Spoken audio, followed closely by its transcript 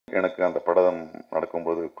எனக்கு அந்த படம்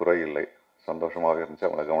நடக்கும்போது குறை இல்லை, சந்தோஷமாக இருந்துச்சு.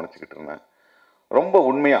 அவங்கள கவனிச்சுக்கிட்டு இருந்தேன். ரொம்ப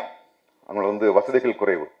உண்மையாக அவங்கள வசதிகள்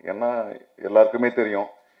குறைவு. ஏன்னா எல்லாருக்குமே தெரியும்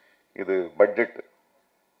இது பட்ஜெட்.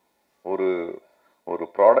 ஒரு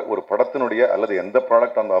ஒரு படத்தினுடைய அல்லது எந்த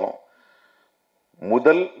ப்ராடக்ட் இருந்தாலும்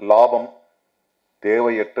முதல் லாபம்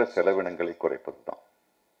தேவையற்ற செலவினங்களை குறைப்பது தான்.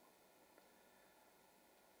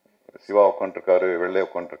 சிவா உட்காந்துருக்காரு, வெள்ளை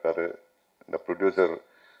உட்காந்துருக்காரு, இந்த ப்ரொடியூசர்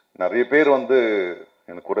நிறைய பேர்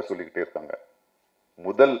எனக்கு குறை சொல்லிக்கிட்டே இருக்காங்க.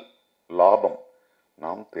 முதல் லாபம்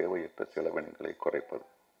நாம் தேவையற்ற செலவினங்களை குறைப்பது.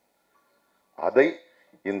 அதை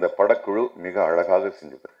இந்த படக்குழு மிக அழகாக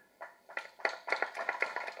செஞ்சது.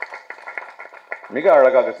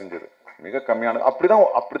 மிக கம்மியான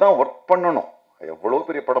அப்படிதான் ஒர்க் பண்ணணும். எவ்வளவு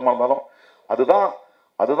பெரிய படமா இருந்தாலும்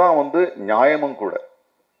அதுதான் நியாயமும் கூட.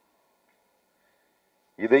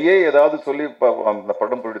 இதையே ஏதாவது சொல்லி அந்த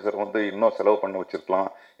படம் ப்ரொடியூசர் இன்னும் செலவு பண்ண வச்சிருக்கலாம்,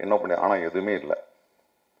 என்ன பண்ண. ஆனா எதுவுமே இல்லை.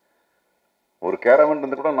 ஒரு கேரவன்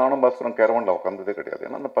இருந்து கூட நானும் பாஸ்கரும் கேரவன்ல உட்காந்ததே கிடையாது.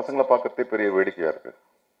 ஏன்னா அந்த பசங்களை பார்க்கறதே பெரிய வேடிக்கையா இருக்கு.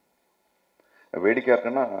 வேடிக்கையா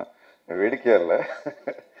இருக்குன்னா வேடிக்கையா இல்லை.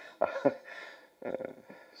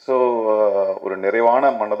 ஸோ ஒரு நிறைவான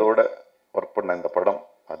மனதோட ஒர்க் பண்ண இந்த படம்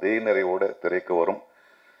அதே நிறைவோட திரைக்கு வரும்,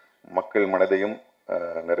 மக்கள் மனதையும்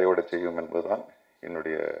நிறைவோட செய்யும் என்பதுதான்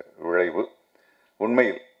என்னுடைய விளைவு.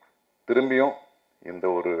 உண்மையில் திரும்பியும் இந்த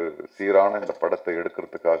ஒரு சீரான இந்த படத்தை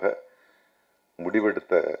எடுக்கிறதுக்காக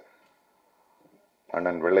முடிவெடுத்த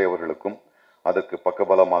அண்ணன் வெள்ளை அவர்களுக்கும் அதற்கு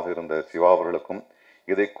பக்கபலமாக இருந்த சிவா அவர்களுக்கும்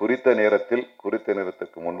இதை குறித்த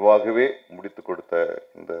நேரத்துக்கு முன்பாகவே முடித்து கொடுத்த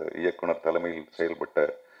இந்த இயக்குனர் தலைமையில் செயல்பட்ட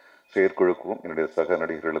செயற்குழுக்கும் என்னுடைய சக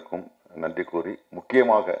நடிகர்களுக்கும் நன்றி கூறி,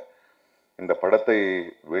 முக்கியமாக இந்த படத்தை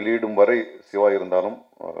வெளியிடும் வரை சிவா இருந்தாலும்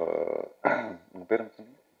பேர்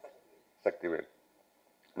சக்திவேல்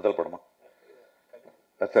முதல் படமா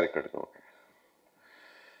சரி கெடுக்க ஓகே.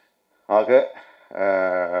 ஆக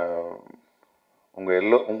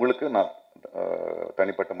உங்களுக்கு நான்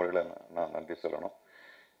தனிப்பட்ட முறையில் நான் நன்றி சொல்லணும்.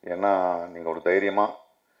 ஏன்னா நீங்கள் ஒரு தைரியமாக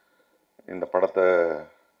இந்த படத்தை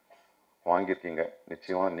வாங்கியிருக்கீங்க.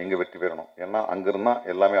 நிச்சயமாக நீங்கள் வெற்றி பெறணும். ஏன்னா அங்கிருந்தா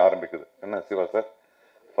எல்லாமே ஆரம்பிக்குது. என்ன சிவா சார்,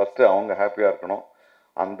 ஃபஸ்ட்டு அவங்க ஹாப்பியாக இருக்கணும்.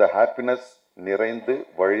 அந்த ஹாப்பினஸ் நிறைந்து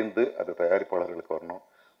வழிந்து அது தயாரிப்பாளர்களுக்கு வரணும்.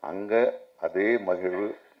 அங்கே அதே மகிழ்வு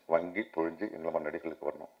வங்கி பொழிஞ்சு எங்களை நடிகளுக்கு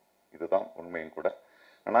வரணும். இதுதான் உண்மையும் கூட.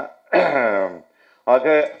 ஆனால் ஆக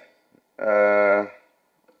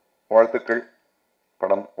வாழ்த்துக்கள்.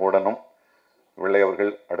 படம் ஓடணும். வெள்ளை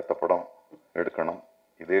அவர்கள் அடுத்த படம் எடுக்கணும்.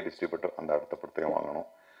 இதே டிஸ்ட்ரிபியூட்டர் அந்த அடுத்த படத்தையும் வாங்கணும்.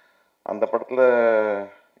 அந்த படத்தில்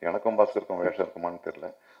எனக்கும் பாஸ்கருக்கும் வேஷம் இருக்குமான்னு தெரியல,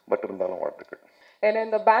 பட் இருந்தாலும் வாழ்த்துக்கள். என்னை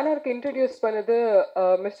இந்த பேனருக்கு இன்ட்ரடியூஸ் பண்ணது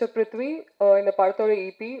மிஸ்டர் பிருத்வி, இந்த படத்தோட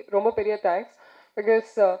இபி. ரொம்ப பெரிய தேங்க்ஸ்.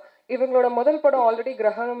 பிகாஸ் இவங்களோட முதல் படம் ஆல்ரெடி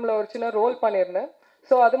கிரகணம்ல ஒரு சின்ன ரோல் பண்ணியிருந்தேன்.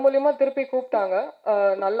 ஸோ அது மூலிமா திருப்பி கூப்பிட்டாங்க.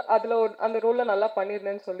 நல்லா அதில் அந்த ரோலில் நல்லா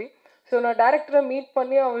பண்ணியிருந்தேன்னு சொல்லி. ஸோ நான் டேரக்டரை மீட்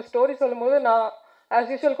பண்ணி அவர் ஸ்டோரி சொல்லும்போது நான் ஆஸ்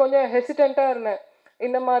யூஷுவல் கொஞ்சம் ஹெசிடெண்ட்டாக இருந்தேன்,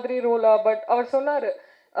 இந்த மாதிரி ரோலா. பட் அவர் சொன்னார்,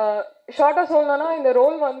 ஷார்ட்டாக சொல்லணும்னா இந்த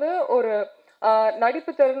ரோல் ஒரு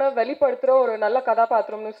நடிப்பு திறனை வெளிப்படுத்துகிற ஒரு நல்ல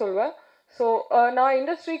கதாபாத்திரம்னு சொல்வேன். ஸோ நான்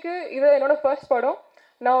இண்டஸ்ட்ரிக்கு இது என்னோட ஃபர்ஸ்ட் படம்.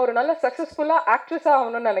 நான் ஒரு நல்ல சக்ஸஸ்ஃபுல்லாக ஆக்ட்ரஸாக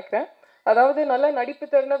ஆகணும்னு நினைக்கிறேன். அதாவது நல்ல நடிப்பு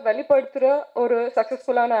திறனை வெளிப்படுத்துகிற ஒரு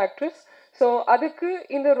சக்ஸஸ்ஃபுல்லான ஆக்ட்ரஸ். ஸோ அதுக்கு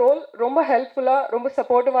இந்த ரோல் ரொம்ப ஹெல்ப்ஃபுல்லாக ரொம்ப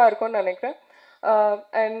சப்போர்ட்டிவாக இருக்கும்னு நினைக்கிறேன்.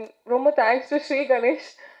 அண்ட் ரொம்ப தேங்க்ஸ் டு ஸ்ரீ கணேஷ்.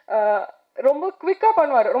 ரொம்ப குவிக்காக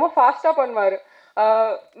பண்ணுவார், ரொம்ப ஃபாஸ்ட்டாக பண்ணுவார்.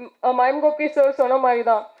 மயம் கோபி சார் சொன்ன மாதிரி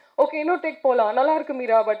தான், ஓகே இன்னும் டேக் போகலாம், நல்லா இருக்கு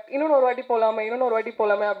மீரா, பட் இன்னொன்று ஒரு வாட்டி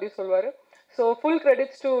போகலாமே அப்படி சொல்லுவார். So full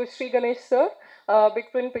credits to Sri Ganesh sir, big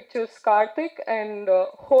print pictures Karthik and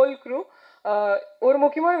whole crew. ஒரு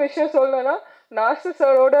முக்கியமான விஷயம் சொல்லணும்னா, நாசர்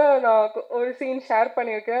சாரோட நான் ஒரு சீன் ஷேர்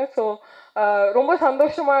பண்ணியிருக்கேன். ஸோ ரொம்ப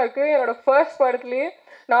சந்தோஷமாக இருக்குது. என்னோடய ஃபர்ஸ்ட் படத்துலேயே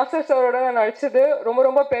நாசர் சாரோட நான் நடித்தது ரொம்ப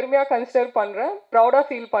ரொம்ப பெருமையாக கன்சிடர் பண்ணுறேன், ப்ரௌடாக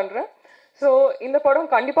ஃபீல் பண்ணுறேன். ஸோ இந்த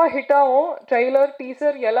படம் கண்டிப்பாக ஹிட் ஆகும். ட்ரெய்லர்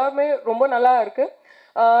டீசர் எல்லாமே ரொம்ப நல்லா இருக்குது.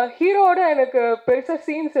 ஹீரோட எனக்கு பெருசாக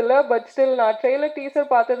சீன்ஸ் இல்லை, பட் ஸ்டில் நான் ட்ரெய்லர் டீசர்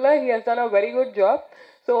பார்த்ததில் he has done a very good job.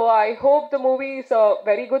 So I hope the movie is a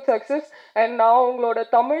very good success. And நான் உங்களோட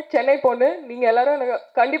தமிழ் சென்னை பொண்ணு, நீங்கள் எல்லாரும் எனக்கு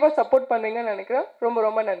கண்டிப்பாக சப்போர்ட் பண்ணுவீங்கன்னு நினைக்கிறேன். ரொம்ப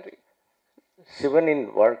ரொம்ப நன்றி. சிவனின்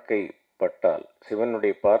வாழ்க்கை பட்டால்,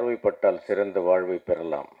 சிவனுடைய பார்வை பட்டால் சிறந்த வாழ்வை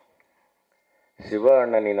பெறலாம். சிவா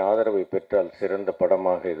அண்ணனின் ஆதரவை பெற்றால் சிறந்த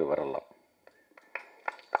படமாக இது வரலாம்.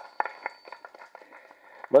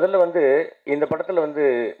 முதல்ல இந்த படத்தில்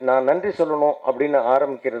நான் நன்றி சொல்லணும் அப்படின்னு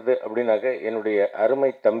ஆரம்பிக்கிறது அப்படின்னாக்க என்னுடைய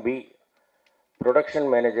அருமை தம்பி ப்ரொடக்ஷன்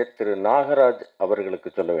மேனேஜர் திரு நாகராஜ் அவர்களுக்கு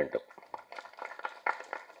சொல்ல வேண்டும்.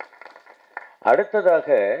 அடுத்ததாக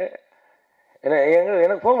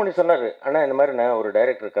எனக்கு ஃபோன் பண்ணி சொன்னார், அண்ணா இந்த மாதிரி நான் ஒரு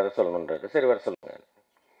டைரக்டர் கதை சொல்லணுன்றாரு. சரி வர சொல்லுங்கள்.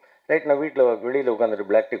 ரைட், நான் வெளியில் உட்காந்துட்டு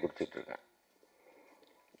பிளாக் டீ குடிச்சிட்டு இருக்கேன்.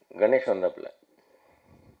 கணேஷ் வந்தாப்புல,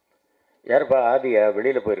 யாருப்பா ஆதியா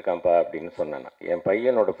வெளியில் போயிருக்கான்ப்பா அப்படின்னு சொன்னேன். என்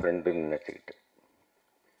பையனோட ஃப்ரெண்டுன்னு நினச்சிக்கிட்டு.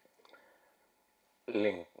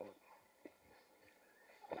 இல்லைங்க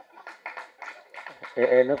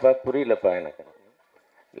என்னப்பா புரியலப்பா எனக்கு.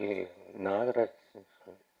 நாகராஜ்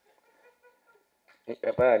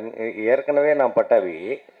அப்பா ஏற்கனவே நான் பட்டாவி,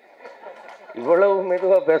 இவ்வளவு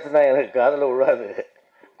மெதுவாக பேசுனா எனக்கு காதில் விழாது,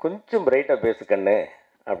 கொஞ்சம் பிரைட்டாக பேசு கண்ணு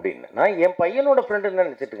அப்படின்னு. நான் என் பையனோட ஃப்ரெண்டுன்னு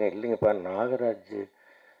நினச்சிட்டுருக்கேன். இல்லைங்கப்பா நாகராஜ்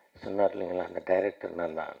சொன்னார் இல்லைங்களா அந்த டைரக்டர்,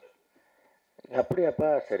 நான் தான். அப்படியாப்பா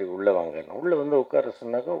சரி உள்ளே வாங்க. உள்ளே வந்து உட்கார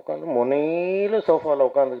சொன்னாக்கா உட்காந்து முனையில் சோஃபாவில்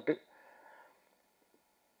உட்காந்துக்கிட்டு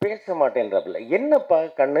பேச மாட்டேன்றாப்புல. என்னப்பா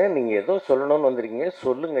கண்ணு நீங்கள் ஏதோ சொல்லணும்னு வந்துருக்கீங்க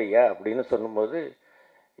சொல்லுங்க ஐயா அப்படின்னு சொல்லும்போது,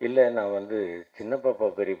 இல்லை நான் வந்து சின்ன பாப்பா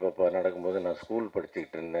பெரிய பாப்பா நடக்கும்போது நான் ஸ்கூல்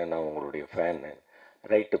படிச்சுக்கிட்டு இருந்தேன், நான் உங்களுடைய ஃபேனு.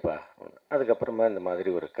 ரைட்டுப்பா. அதுக்கப்புறமா இந்த மாதிரி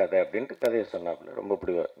ஒரு கதை அப்படின்ட்டு கதையை சொன்னாப்புல.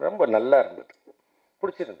 ரொம்ப நல்லா இருந்தது,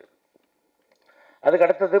 பிடிச்சிருந்தது. அதுக்கு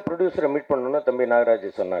அடுத்தது ப்ரொடியூசரை மீட் பண்ணணுன்னா தம்பி நாகராஜ்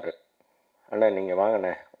சொன்னார், அண்ணா நீங்கள்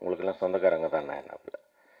வாங்கினேன் உங்களுக்கெல்லாம் சொந்தக்காரங்க தானே என்னாப்புல.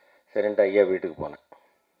 சரின்ட்டு ஐயா வீட்டுக்கு போனேன்.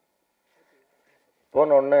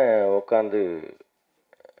 போனோடனே உட்காந்து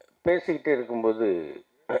பேசிக்கிட்டே இருக்கும்போது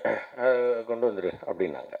கொண்டு வந்துரு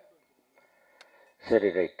அப்படின்னாங்க. சரி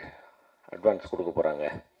ரைட் அட்வான்ஸ் கொடுக்க போகிறாங்க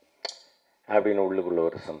அப்படின்னு உள்ளுக்குள்ளே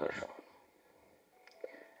ஒரு சந்தோஷம்.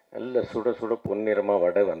 நல்ல சுட சுட பொன்னிறமாக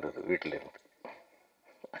வடை வந்தது வீட்டிலேருந்து.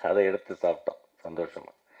 அதை எடுத்து சாப்பிட்டோம்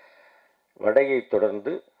சந்தோஷமாக. வடையை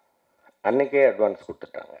தொடர்ந்து அன்றைக்கே அட்வான்ஸ்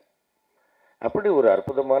கொடுத்துட்டாங்க. அப்படி ஒரு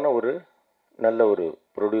அற்புதமான ஒரு நல்ல ஒரு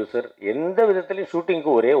ப்ரொடியூசர். எந்த விதத்துலையும் ஷூட்டிங்க்கு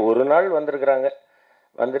ஒரே ஒரு நாள் வந்திருக்கிறாங்க,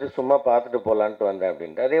 வந்துட்டு சும்மா பார்த்துட்டு போகலான்ட்டு வந்தேன்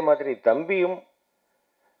அப்படின்ட்டு. அதே மாதிரி தம்பியும்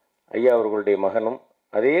ஐயா அவர்களுடைய மகனும்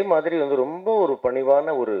அதே மாதிரி வந்து ரொம்ப ஒரு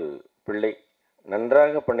பணிவான ஒரு பிள்ளை,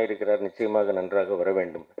 நன்றாக பண்ணியிருக்கிறார். நிச்சயமாக நன்றாக வர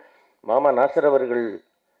வேண்டும். மாமா நாசர்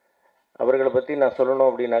அவர்களை பற்றி நான் சொல்லணும்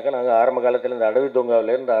அப்படின்னாக்கா, நாங்கள் ஆரம்ப காலத்தில் இந்த அடவி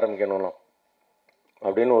தொங்காவிலேருந்து ஆரம்பிக்கணும்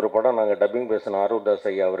அப்படின்னு ஒரு படம் நாங்கள் டப்பிங் பேசின ஆரூர்தாஸ்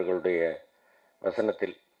ஐயா அவர்களுடைய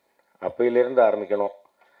வசனத்தில் அப்பையிலேருந்து ஆரம்பிக்கணும்.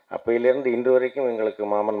 அப்பையிலேருந்து இன்று வரைக்கும் எங்களுக்கு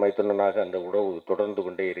மாமன் மைத்துனனாக அந்த உறவு தொடர்ந்து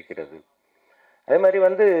கொண்டே இருக்கிறது. அதே மாதிரி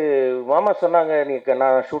வந்து மாமா சொன்னாங்க,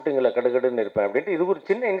 நான் ஷூட்டிங்கில் கடுகடுன்னு இருப்பேன் அப்படின்ட்டு. இது ஒரு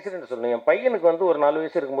சின்ன இன்சிடென்ட் சொன்னேன். என் பையனுக்கு வந்து ஒரு 4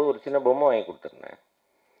 வயசு இருக்கும்போது ஒரு சின்ன பொம்மை வாங்கி கொடுத்துருந்தேன்.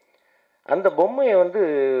 அந்த பொம்மையை வந்து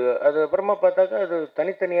அது அப்புறமா பார்த்தாக்கா அது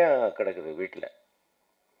தனித்தனியாக கிடக்குது வீட்டில்.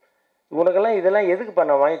 உனக்கெல்லாம் இதெல்லாம் எதுக்குப்பா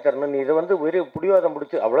நான் வாங்கி தரணும், நீ இதை வந்து வெறும் பிடிவாதம்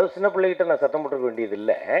பிடிச்சி, அவ்வளோ சின்ன பிள்ளைகிட்ட நான் சத்தம் போட்டுருக்க வேண்டியது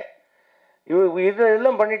இல்லை,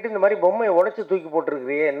 இதெல்லாம் பண்ணிவிட்டு இந்த மாதிரி பொம்மையை உடச்சி தூக்கி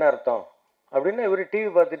போட்டிருக்கிறியே என்ன அர்த்தம் அப்படின்னு இவர் டிவி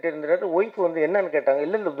பார்த்துட்டு இருந்துட்டு ஒய்ஃப் வந்து என்னன்னு கேட்டாங்க.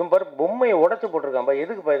 இல்லை இல்லை பாரு பொம்மையை உடச்சி போட்டிருக்காம்பா,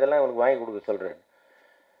 எதுக்குப்பா இதெல்லாம் இவனுக்கு வாங்கி கொடுக்க சொல்கிறேன்.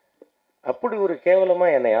 அப்படி ஒரு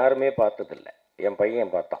கேவலமாக என்னை யாருமே பார்த்ததில்லை. என்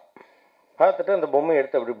பையன் பார்த்துட்டு அந்த பொம்மையை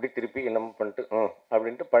எடுத்து அப்படி இப்படி திருப்பி என்ன பண்ணிட்டு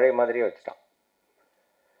அப்படின்ட்டு பழைய மாதிரியே வச்சுட்டான்.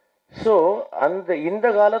 ஸோ இந்த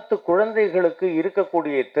காலத்து குழந்தைகளுக்கு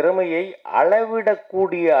இருக்கக்கூடிய திறமையை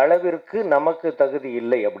அளவிடக்கூடிய அளவிற்கு நமக்கு தகுதி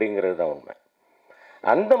இல்லை அப்படிங்கிறது தான் உண்மை.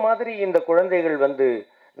 அந்த மாதிரி இந்த குழந்தைகள் வந்து,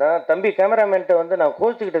 நான் தம்பி கேமராமேன்ட்ட வந்து நான்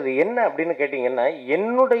கோச்சிக்கிட்டது என்ன அப்படின்னு கேட்டிங்கன்னா,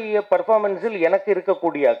 என்னுடைய பர்ஃபார்மன்ஸில் எனக்கு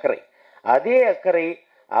இருக்கக்கூடிய அக்கறை, அதே அக்கறை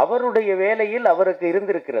அவருடைய வேலையில் அவருக்கு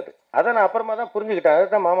இருந்திருக்கிறது. அதை நான் அப்புறமா தான் புரிஞ்சுக்கிட்டேன். அதை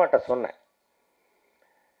தான் மாமாட்ட சொன்னேன்.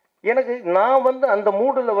 எனக்கு நான் வந்து அந்த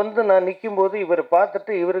மூடில் வந்து நான் நிற்கும்போது இவர்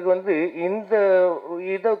பார்த்துட்டு இவருக்கு வந்து இந்த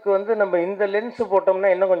இதுக்கு வந்து நம்ம இந்த லென்ஸு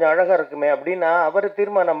போட்டோம்னா இன்னும் கொஞ்சம் அழகாக இருக்குமே அப்படின்னு அவர்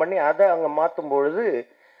தீர்மானம் பண்ணி அதை அங்கே மாற்றும் பொழுது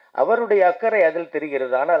அவருடைய அக்கறை அதில்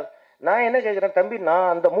தெரிகிறது. ஆனால் நான் என்ன கேட்குறேன், தம்பி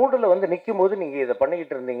நான் அந்த மூடில் வந்து நிற்கும்போது நீங்கள் இதை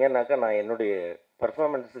பண்ணிக்கிட்டு இருந்தீங்கன்னாக்கா நான் என்னுடைய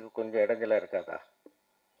பர்ஃபார்மன்ஸுக்கு கொஞ்சம் இடைஞ்சலாக இருக்காதா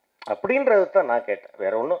அப்படின்றது தான் நான் கேட்டேன்.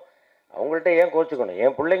 வேறு ஒன்றும் அவங்கள்ட்ட ஏன் கோச்சுக்கணும்,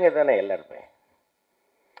 என் பிள்ளைங்க தானே எல்லாருமே.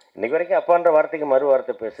 இன்றைக்கி வரைக்கும் அப்பான்ற வார்த்தைக்கு மறு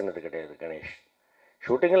வார்த்தை பேசுனது கிடையாது கணேஷ்.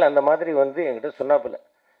 ஷூட்டிங்கில் அந்த மாதிரி வந்து என்கிட்ட சொன்னாப்பில்ல,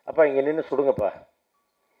 அப்பா இங்கே நின்று சுடுங்கப்பா,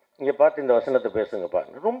 இங்கே பார்த்து இந்த வசனத்தை பேசுங்கப்பா,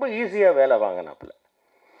 ரொம்ப ஈஸியாக வேலை வாங்கினாப்பில்ல.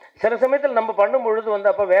 சில சமயத்தில் நம்ம பண்ணும் பொழுது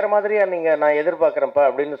வந்து அப்போ வேறு மாதிரியாக நான் எதிர்பார்க்குறேன்ப்பா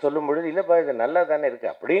அப்படின்னு சொல்லும் பொழுது, இல்லைப்பா இது நல்லா தானே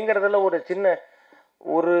இருக்குது அப்படிங்கிறதுல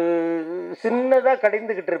ஒரு சின்னதாக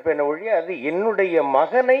கடிந்துக்கிட்டு இருப்பேன் ஒழிய, அது என்னுடைய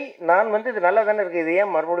மகனை நான் வந்து இது நல்லா தானே இருக்குது, இது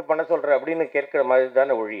ஏன் மறுபடியும் பண்ண சொல்கிறேன் அப்படின்னு கேட்குற மாதிரி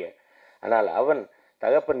தானே ஒழிய. ஆனால் அவன்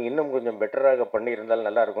தகப்பன் இன்னும் கொஞ்சம் பெட்டராக பண்ணியிருந்தால்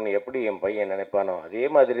நல்லா இருக்கும்னு எப்படி என் பையன் நினைப்பானோ அதே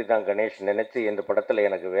மாதிரி தான் கணேஷ் நினச்சி இந்த படத்தில்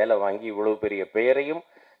எனக்கு வேலை வாங்கி இவ்வளோ பெரிய பெயரையும்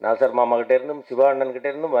நாசர் மாமாக்கிட்டே இருந்தும் சிவா அண்ணன்கிட்ட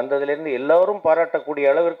இருந்தும் வந்ததுலேருந்து எல்லோரும் பாராட்டக்கூடிய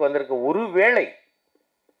அளவிற்கு வந்திருக்கு. ஒரு வேளை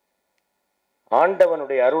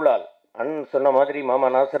ஆண்டவனுடைய அருளால் அண்ணன் சொன்ன மாதிரி, மாமா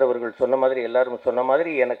நாசர் அவர்கள் சொன்ன மாதிரி, எல்லாரும் சொன்ன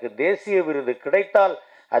மாதிரி எனக்கு தேசிய விருது கிடைத்தால்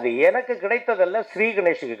அது எனக்கு கிடைத்ததல்ல, ஸ்ரீ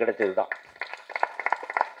கணேஷுக்கு கிடைச்சது தான்.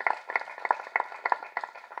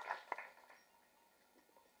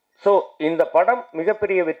 ஸோ இந்த படம்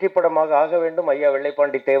மிகப்பெரிய வெற்றி படமாக ஆக வேண்டும். ஐயா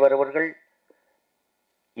வெள்ளைப்பாண்டி தேவர் அவர்கள்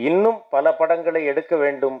இன்னும் பல படங்களை எடுக்க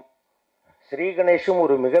வேண்டும். ஸ்ரீ கணேஷும்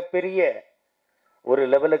ஒரு மிகப்பெரிய ஒரு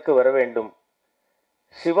லெவலுக்கு வர வேண்டும்.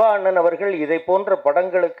 சிவா அண்ணன் அவர்கள் இதை போன்ற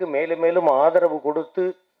படங்களுக்கு மேலும் மேலும் ஆதரவு கொடுத்து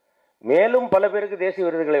மேலும் பல பேருக்கு தேசிய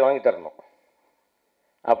விருதுகளை வாங்கி தரணும்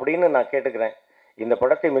அப்படின்னு நான் கேட்டுக்கிறேன். இந்த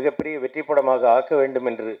படத்தை மிகப்பெரிய வெற்றி படமாக ஆக்க வேண்டும்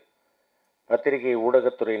என்று பத்திரிகை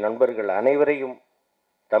ஊடகத்துறை நண்பர்கள் அனைவரையும்,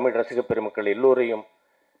 தமிழ் ரசிக பெருமக்கள் எல்லோரையும்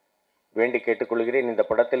வேண்டி கேட்டுக்கொள்கிறேன். இந்த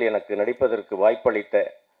படத்தில் எனக்கு நடிப்பதற்கு வாய்ப்பளித்த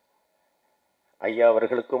ஐயா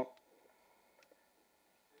அவர்களுக்கும்,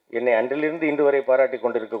 என்னை அன்றிலிருந்து இன்று வரை பாராட்டி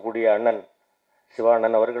கொண்டிருக்கக்கூடிய அண்ணன் சிவா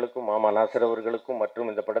அண்ணன் அவர்களுக்கும், மாமா நாசர் அவர்களுக்கும், மற்றும்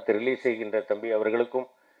இந்த படத்தை ரிலீஸ் செய்கின்ற தம்பி அவர்களுக்கும்,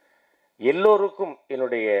 எல்லோருக்கும்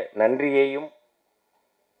என்னுடைய நன்றியையும்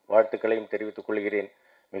வாழ்த்துக்களையும் தெரிவித்துக் கொள்கிறேன்.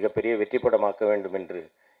 மிகப்பெரிய வெற்றி படமாக்க வேண்டும் என்று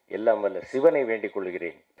எல்லாம் வல்ல சிவனை வேண்டிக்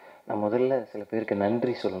கொள்கிறேன். நான் முதல்ல சில பேருக்கு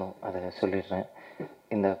நன்றி சொல்லணும், அதை சொல்லிடுறேன்.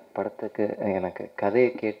 இந்த படத்துக்கு எனக்கு கதையை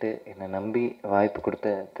கேட்டு என்னை நம்பி வாய்ப்பு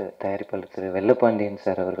கொடுத்த தயாரிப்பாளர் திரு வெள்ளப்பாண்டியன்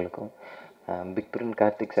சார் அவர்களுக்கும், பிக் பிரின்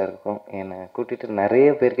கார்த்திக் சாருக்கும், என்னை கூட்டிகிட்டு நிறைய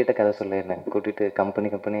பேர்கிட்ட கதை சொல்ல என்னை கூட்டிகிட்டு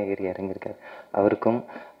கம்பெனியாக ஏறி இறங்கியிருக்கார். அவருக்கும்,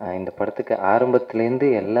 இந்த படத்துக்கு ஆரம்பத்துலேருந்து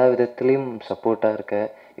எல்லா விதத்துலேயும் சப்போர்ட்டாக இருக்க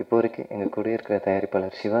இப்போ வரைக்கும் எங்கள் கூட இருக்கிற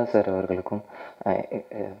தயாரிப்பாளர் சிவா சார் அவர்களுக்கும்,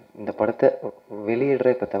 இந்த படத்தை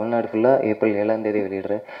வெளியிடுற இப்போ தமிழ்நாடு ஃபுல்லாக ஏப்ரல் 7ஆம் தேதி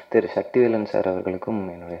வெளியிடுற திரு சக்திவேலன் சார் அவர்களுக்கும்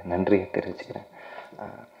என்னுடைய நன்றியை தெரிவிச்சுக்கிறேன்.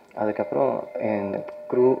 அதுக்கப்புறம் இந்த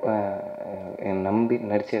க்ரூ, என் நம்பி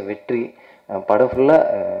நடித்த வெற்றி, படம் ஃபுல்லாக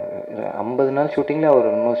 50 நாள் ஷூட்டிங்கில் அவர்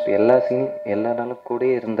ஆல்மோஸ்ட் எல்லா எல்லா நாளும்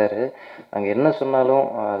கூடயே இருந்தார். நாங்கள் என்ன சொன்னாலும்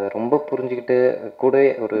அதை ரொம்ப புரிஞ்சுக்கிட்டு கூடவே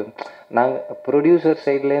ஒரு, நாங்கள் ப்ரொடியூசர்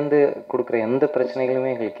சைட்லேருந்து கொடுக்குற எந்த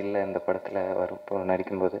பிரச்சனைகளுமே எங்களுக்கு இல்லை இந்த படத்தில்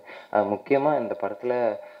நடிக்கும்போது. முக்கியமாக இந்த படத்தில்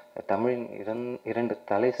தமிழின் இரண்டு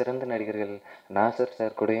தலை சிறந்த நடிகர்கள் நாசர்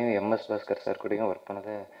சார் கூடயும் MS பாஸ்கர் சார் கூடயும் ஒர்க்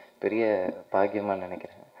பண்ணதை பெரிய பாக்கியமாக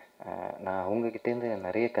நினைக்கிறேன். நான் அவங்கக்கிட்டேருந்து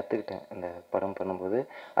நிறைய கற்றுக்கிட்டேன் இந்த படம் பண்ணும்போது.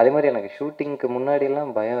 அதே மாதிரி எனக்கு ஷூட்டிங்க்கு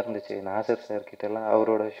முன்னாடியெல்லாம் பயம் இருந்துச்சு. நாசர் சார்கிட்டலாம்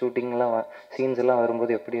அவரோட ஷூட்டிங்லாம் சீன்ஸ் எல்லாம்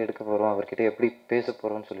வரும்போது எப்படி எடுக்க போகிறோம், அவர்கிட்ட எப்படி பேச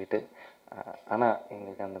போகிறோம்னு சொல்லிட்டு. ஆனால்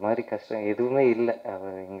எங்களுக்கு அந்த மாதிரி கஷ்டம் எதுவுமே இல்லை.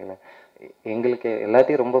 அவர் எங்களுக்கு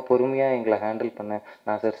எல்லாத்தையும் ரொம்ப பொறுமையாக எங்களை ஹேண்டில் பண்ண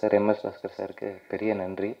நாசர் சார், MS பாஸ்கர் சாருக்கு பெரிய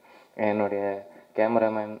நன்றி. என்னுடைய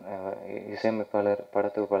கேமராமேன், இசையமைப்பாளர்,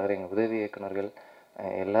 படத்தொகுப்பாளர், எங்கள் உதவி இயக்குநர்கள்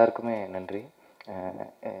எல்லாருக்குமே நன்றி.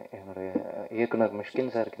 என்னுடைய இயக்குனர்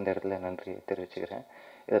மிஷ்கின் சாருக்கு இந்த இடத்துல நன்றி தெரிவிச்சுக்கிறேன்.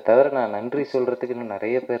 இதை தவிர நான் நன்றி சொல்கிறதுக்கு இன்னும்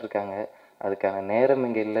நிறைய பேர் இருக்காங்க. அதுக்கான நேரம்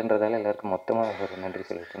இங்கே இல்லைன்றதால எல்லாருக்கும் மொத்தமாக ஒரு நன்றி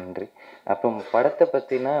சொல்லிட்டு நன்றி. அப்புறம் படத்தை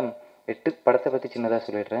பற்றி சின்னதாக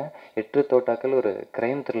சொல்லிடுறேன். 8 தோட்டாக்கள் ஒரு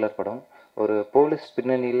க்ரைம் த்ரில்லர் படம். ஒரு போலீஸ்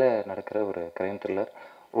பின்னணியில் நடக்கிற ஒரு க்ரைம் த்ரில்லர்.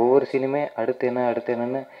 ஒவ்வொரு சீனுமே அடுத்து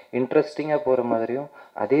என்னன்னு இன்ட்ரெஸ்டிங்காக போகிற மாதிரியும்,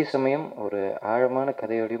 அதே சமயம் ஒரு ஆழமான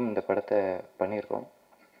கதையோடையும் இந்த படத்தை பண்ணியிருக்கோம்.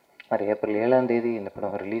 அது ஏப்ரல் 7ஆம் தேதி இந்த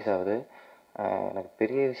படம் ரிலீஸ் ஆகுது. எனக்கு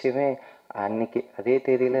பெரிய விஷயமே அன்றைக்கி அதே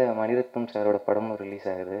தேதியில் மணிரத்னம் சாரோட படமும் ரிலீஸ்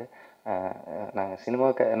ஆகுது.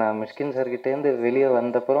 நான் மிஷ்கின் சார்கிட்டேருந்து வெளியே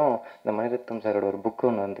வந்தப்புறம் இந்த மணிரத்னம் சாரோட ஒரு புக்கு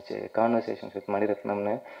ஒன்று வந்துச்சு, கான்வர்சேஷன்ஸ் வித்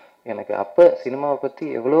மணிரத்னம்னு. எனக்கு அப்போ சினிமாவை பற்றி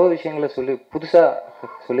எவ்வளோ விஷயங்களை புதுசாக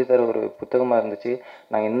சொல்லித்தர ஒரு புத்தகமாக இருந்துச்சு.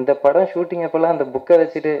 நாங்கள் இந்த படம் ஷூட்டிங் அப்போல்லாம் அந்த புக்கை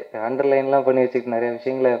வச்சுட்டு அண்டர்லைன்லாம் பண்ணி வச்சுக்கிட்டு நிறைய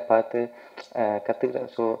விஷயங்களை பார்த்து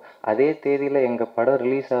கற்றுக்கிட்டேன். ஸோ அதே தேதியில் எங்கள் படம்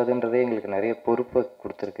ரிலீஸ் ஆகுதுன்றதே எங்களுக்கு நிறைய பொறுப்பை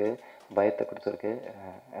கொடுத்துருக்கு, பயத்தை கொடுத்துருக்கு.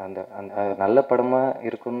 அந்த நல்ல படமாக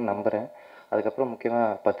இருக்குன்னு நம்புகிறேன். அதுக்கப்புறம்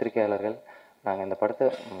முக்கியமாக பத்திரிகையாளர்கள், நாங்கள் இந்த படத்தை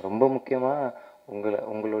ரொம்ப முக்கியமாக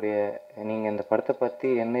உங்களுடைய நீங்கள் இந்த படத்தை பற்றி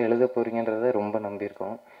என்ன எழுத போகிறீங்கன்றத ரொம்ப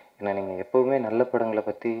நம்பியிருக்கோம். ஏன்னா நீங்கள் எப்போவுமே நல்ல படங்களை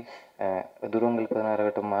பற்றி, துருவங்கள் 16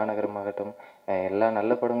 ஆகட்டும், மாநகரமாகட்டும், எல்லா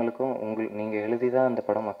நல்ல படங்களுக்கும் நீங்கள் எழுதி தான் அந்த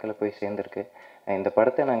படம் மக்களை போய் சேர்ந்துருக்கு. இந்த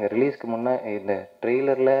படத்தை நாங்கள் ரிலீஸ்க்கு இந்த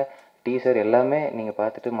ட்ரெய்லரில், டீசர் எல்லாமே நீங்கள்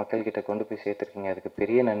பார்த்துட்டு மக்கள்கிட்ட கொண்டு போய் சேர்த்துருக்கீங்க. அதுக்கு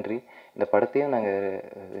பெரிய நன்றி. இந்த படத்தையும் நாங்கள்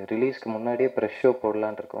ரிலீஸ்க்கு முன்னாடியே ப்ரெஷ் ஷோ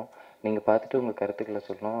போடலான் இருக்கோம். நீங்கள் பார்த்துட்டு உங்கள் கருத்துக்களை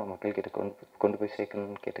சொல்லணும், மக்கள்கிட்ட கொண்டு போய்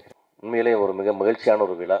சேர்க்கணும்னு கேட்டுக்கிறேன். உண்மையிலே ஒரு மிக மகிழ்ச்சியான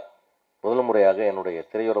ஒரு விழா. முதல் முறையாக என்னுடைய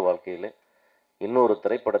திரையுற வாழ்க்கையில் இன்னொரு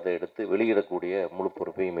திரைப்படத்தை எடுத்து வெளியிடக்கூடிய முழு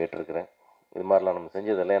பொறுப்பையும் ஏற்றிருக்கிறேன். இது மாதிரிலாம் நம்ம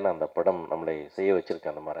செஞ்சதில்லை. ஏன்னா அந்த படம் நம்மளை செய்ய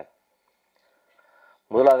வச்சுருக்கேன். அந்த மாதிரி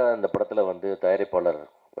முதலாக இந்த படத்தில் தயாரிப்பாளர்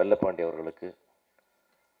வெள்ளப்பாண்டி அவர்களுக்கு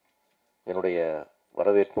என்னுடைய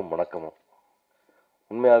வரவேற்பும் வணக்கமும்.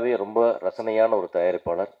 உண்மையாகவே ரொம்ப ரசனையான ஒரு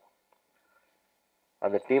தயாரிப்பாளர்.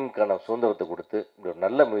 அந்த டீமுக்கான சுதந்திரத்தை கொடுத்து இப்படி ஒரு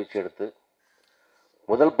நல்ல முயற்சி எடுத்து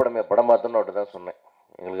முதல் படமே படம் பார்த்தோன்னு அப்படி தான் சொன்னேன்.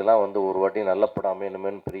 எங்களுக்கெல்லாம் ஒரு வாட்டி நல்ல படம்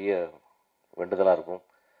அமையணுமேனு பெரிய வேண்டுதலாக இருக்கும்.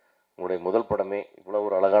 உங்களுடைய முதல் படமே இவ்வளோ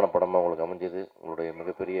ஒரு அழகான படமாக உங்களுக்கு அமைஞ்சது உங்களுடைய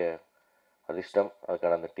மிகப்பெரிய அதிர்ஷ்டம்.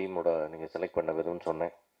 அதுக்கான அந்த டீமோட நீங்கள் செலக்ட் பண்ண விதம்னு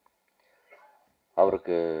சொன்னேன்.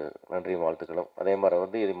 அவருக்கு நன்றியும் வாழ்த்துக்களும். அதே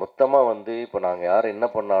மாதிரி இது மொத்தமாக இப்போ நாங்கள் யார் என்ன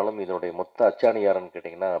பண்ணாலும் இதனுடைய மொத்த அச்சாணி யாருன்னு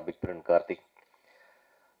கேட்டிங்கன்னா பிக் பிரின் கார்த்திக்.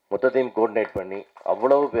 மொத்தத்தையும் கோஆர்டினேட் பண்ணி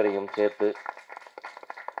அவ்வளவு பேரையும் சேர்த்து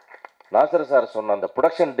நாசர் சார் சொன்ன அந்த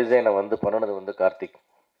ப்ரொடக்ஷன் டிசைனை வந்து பண்ணினது வந்து கார்த்திக்.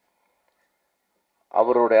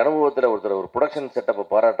 அவருடைய அனுபவத்தில் ஒருத்தர் ஒரு ப்ரொடக்ஷன் செட்டப்பை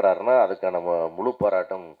பாராட்டுறாருன்னா அதுக்கான முழு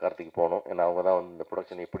பாராட்டம் கார்த்திக் போகணும். ஏன்னா அவங்க தான் வந்து இந்த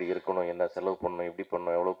ப்ரொடக்ஷன் எப்படி இருக்கணும், என்ன செலவு பண்ணணும், எப்படி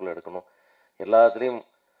பண்ணணும், எவ்வளோக்குள்ளே எடுக்கணும், எல்லாத்துலேயும்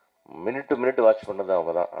மினிட் டு மினிட் வாட்ச் பண்ணது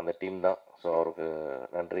அவங்க தான், அந்த டீம் தான். ஸோ அவருக்கு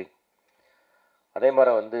நன்றி. அதே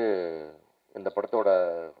மாதிரி வந்து இந்த படத்தோட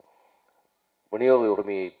விநியோக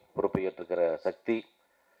உரிமையை பொறுப்பை ஏற்றிருக்கிற சக்தி,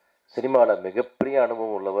 சினிமாவில் மிகப்பெரிய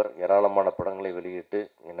அனுபவம் உள்ளவர், ஏராளமான படங்களை வெளியிட்டு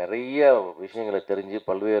நிறைய விஷயங்களை தெரிஞ்சு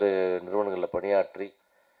பல்வேறு நிறுவனங்களில் பணியாற்றி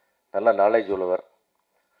நல்ல நாலேஜ் உள்ளவர்.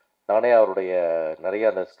 நானே அவருடைய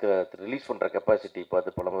நிறைய அந்த ரிலீஸ் பண்ணுற கெப்பாசிட்டி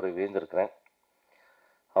பார்த்து பலமுறை வியந்திருக்கிறேன்.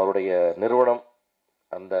 அவருடைய நிறுவனம்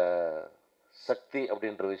அந்த சக்தி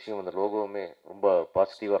அப்படின்ற விஷயம், அந்த லோகோவுமே ரொம்ப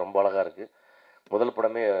பாசிட்டிவாக ரொம்ப அழகாக இருக்குது. முதல்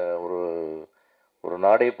படமே ஒரு ஒரு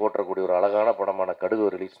நாடே போற்றக்கூடிய ஒரு அழகான படமான கடுகு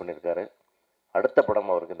ரிலீஸ் பண்ணியிருக்காரு. அடுத்த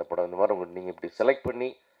படம் அவருக்கு இந்த படம். இந்த மாதிரி நீங்கள் இப்படி செலக்ட் பண்ணி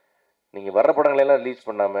நீங்கள் வர்ற படங்களெல்லாம் ரிலீஸ்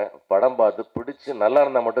பண்ணாமல் படம் பார்த்து பிடிச்சி நல்லா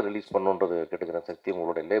இருந்தால் மட்டும் ரிலீஸ் பண்ணுன்றது கேட்டுக்கிறேன். சக்தி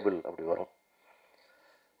உங்களுடைய லேபிள் அப்படி வரும்.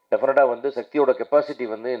 டெஃபினட்டாக வந்து சக்தியோட கெப்பாசிட்டி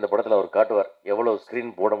வந்து இந்த படத்தில் அவர் காட்டுவார். எவ்வளோ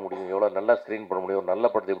ஸ்க்ரீன் போட முடியும், எவ்வளோ நல்லா ஸ்க்ரீன் போட முடியும், ஒரு நல்ல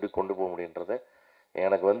படத்தை எப்படி கொண்டு போக முடியுன்றதை.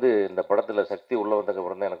 எனக்கு வந்து இந்த படத்தில் சக்தி உள்ளே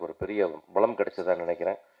வந்ததுக்கப்புறம் தான் எனக்கு ஒரு பெரிய பலம் கிடைச்சதான்னு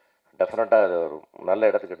நினைக்கிறேன். டெஃபினட்டாக அது ஒரு நல்ல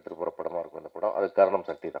இடத்துக்கு எடுத்துகிட்டு போகிற படமாக இருக்கும் இந்த படம். அதுக்கு காரணம்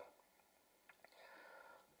சக்தி தான்.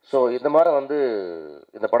 ஸோ இந்த மாதிரி வந்து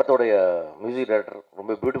இந்த படத்தோடைய மியூசிக் டைரக்டர்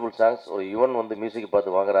ரொம்ப பியூட்டிஃபுல் சாங்ஸ். ஒரு யுவன் வந்து மியூசிக்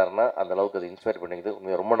பார்த்து வாங்குறாருன்னா அந்த அளவுக்கு அது இன்ஸ்பயர் பண்ணிக்குது.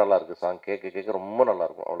 உண்மையாக ரொம்ப நல்லாயிருக்கு. சாங் கேட்க கேட்க ரொம்ப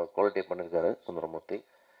நல்லாயிருக்கும். அவ்வளோ குவாலிட்டியாக பண்ணியிருக்காரு சுந்தரமூர்த்தி.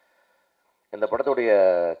 இந்த படத்துடைய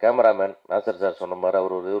கேமராமேன் நாசர் சார் சொன்ன மாதிரி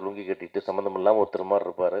அவர் ஒரு லுங்கி கட்டிட்டு சம்மந்தம் இல்லாமல் ஒருத்தர் மாதிரி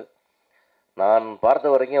இருப்பார். நான்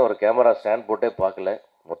பார்த்த வரைக்கும் அவர் கேமரா ஸ்டாண்ட் போட்டே பார்க்கல,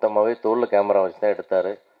 மொத்தமாகவே தோளில் கேமரா வச்சு தான்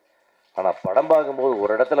எடுத்தார். ஆனால் படம் பார்க்கும்போது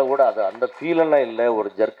ஒரு இடத்துல கூட அது அந்த ஃபீலெல்லாம் இல்லை, ஒரு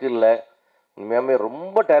ஜர்க்கு இல்லை. உண்மையாகவே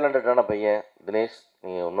ரொம்ப டேலண்டடான பையன் தினேஷ்.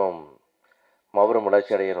 நீங்கள் இன்னும் மாபெரும்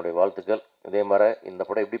வளர்ச்சி அடைய என்னுடைய வாழ்த்துக்கள். இதே மாதிரி இந்த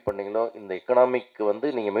படம் எப்படி பண்ணீங்களோ இந்த எக்கனாமிக் வந்து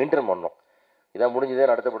நீங்கள் மெயின்டைன் பண்ணணும். இதான் முடிஞ்சதே.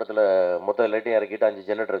 அடுத்த படத்தில் மொத்தம் லைட்டையும் இறக்கிட்டு 5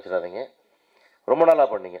 ஜெனரேட்டர் வச்சிடாதீங்க. ரொம்ப நாளாக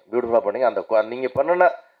பண்ணீங்க, பியூட்டிஃபுல்லாக பண்ணீங்க. அந்த நீங்கள்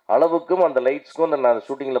பண்ணின அளவுக்கும் அந்த லைட்ஸ்க்கும் அந்த நான்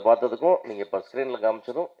ஷூட்டிங்கில் பார்த்ததுக்கும் நீங்கள் இப்போ ஸ்க்ரீனில்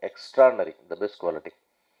காமிச்சதும் எக்ஸ்ட்ரானரி, த பெஸ்ட் குவாலிட்டி.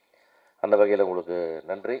 அந்த வகையில் உங்களுக்கு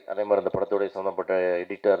நன்றி. அதே மாதிரி இந்த படத்தோடைய சம்மந்தப்பட்ட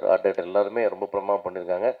எடிட்டர், ஆர்ட் டைரக்டர் எல்லாருமே ரொம்ப பிரமாதமாக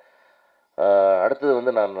பண்ணியிருக்காங்க. அடுத்தது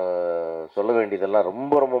வந்து நான் சொல்ல வேண்டியதெல்லாம்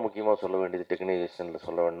ரொம்ப ரொம்ப முக்கியமாக சொல்ல வேண்டியது டெக்னீஷியனில்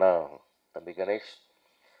சொல்ல வேணா தம்பி கணேஷ்.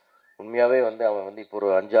 உண்மையாகவே வந்து அவன் வந்து இப்போ ஒரு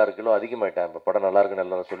 5-6 கிலோ அதிகமாகிட்டான். இப்போ படம் நல்லா இருக்குன்னு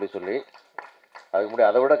எல்லாரும் சொல்லி சொல்லி அதுக்கு முன்னாடி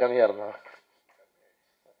அதை விட கம்மியாக இருந்தான்.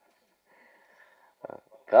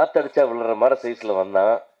 காற்றடிச்சா விழுற மாதிரி சைஸில்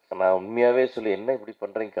வந்தான். நான் உண்மையாகவே சொல்லி என்ன இப்படி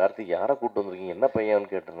பண்ணுறீங்க கார்த்திக், யாரை கூப்பிட்டு வந்திருக்கீங்க, என்ன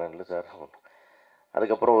பையன்னு கேட்டிருந்தேன். இல்லை சார்.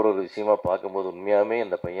 அதுக்கப்புறம் ஒரு விஷயமா பார்க்கும்போது உண்மையாகவே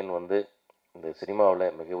இந்த பையன் வந்து இந்த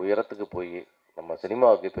சினிமாவில் மிக உயரத்துக்கு போய் நம்ம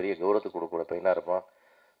சினிமாவுக்கு பெரிய கௌரவத்துக்கு கொடுக்கக்கூட பையனாக இருப்பான்.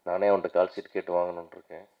 நானே அவன்கிட்ட கால் ஷீட் கேட்டு வாங்கணுன்னு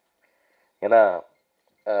இருக்கேன். ஏன்னா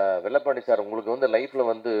வெள்ளப்பாண்டி சார், உங்களுக்கு வந்து லைஃப்பில்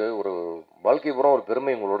வந்து ஒரு வாழ்க்கை பூரா ஒரு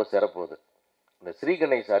பெருமை உங்களோட சேரப்போகுது. இந்த ஸ்ரீ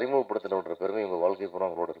கணேஷ் அறிமுகப்படுத்தினோன்ற பெருமை உங்கள் வாழ்க்கை பூரா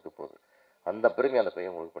உங்களோட இருக்க போகுது. அந்த பெருமை அந்த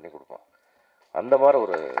பையன் உங்களுக்கு பண்ணி கொடுப்பான். அந்த மாதிரி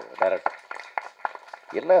ஒரு டைரக்டர்.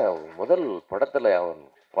 என்ன முதல் படத்தில் அவன்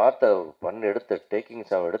பார்த்த எடுத்த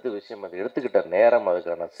டேக்கிங்ஸ், அவன் எடுத்த விஷயம், அதை எடுத்துக்கிட்ட நேரம்,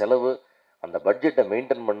 அதுக்கான செலவு, அந்த பட்ஜெட்டை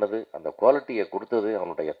மெயின்டைன் பண்ணது, அந்த குவாலிட்டியை கொடுத்தது,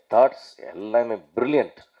 அவனுடைய தாட்ஸ் எல்லாமே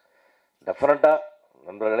ப்ரில்லியண்ட். டெஃபினட்டாக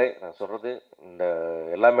நண்பர்களே, நான் சொல்கிறது இந்த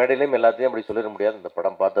எல்லா மேடையிலையும் எல்லாத்தையும் அப்படி சொல்லிட முடியாது. இந்த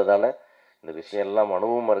படம் பார்த்ததால இந்த விஷயம் எல்லாம்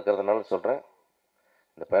அனுபவமாக இருக்கிறதுனால சொல்கிறேன்.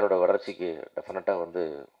 இந்த பையனோட வளர்ச்சிக்கு டெஃபினட்டாக வந்து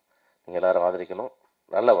நீங்கள் எல்லோரும் ஆதரிக்கணும்.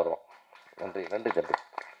 நல்லா வருவோம். நன்றி நன்றி நன்றி.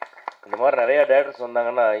 இந்த மாதிரி நிறையா டேரக்டர்ஸ்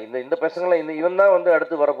வந்தாங்கன்னா இந்த பசங்களாம் இவன் தான் வந்து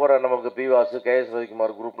அடுத்து வரப்போகிற நமக்கு பி வாசு, கேஎஸ்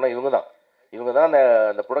ரவிக்குமார் குரூப்லாம் இவங்க தான்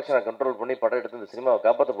அந்த ப்ரொடக்ஷனை கண்ட்ரோல் பண்ணி படம் எடுத்து இந்த சினிமாவை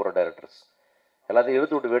காப்பாற்ற போகிற டேரக்டர்ஸ். எல்லாத்தையும்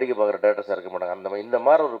எடுத்து விட்டு வேடிக்கை பார்க்குற டேரக்டர்ஸாக இருக்க மாட்டாங்க. இந்த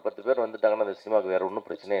மாதிரி ஒரு 10 பேர் வந்துட்டாங்கன்னா அந்த சினிமாவுக்கு வேறு ஒன்றும்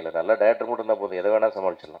பிரச்சனையே இல்லை. நல்லா டேரக்டர் மட்டும் இருந்தால் போதும், எதை வேணால்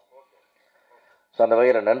சமாளிச்சிடலாம். ஸோ அந்த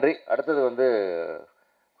வகையில் நன்றி. அடுத்தது வந்து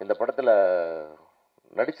இந்த படத்தில்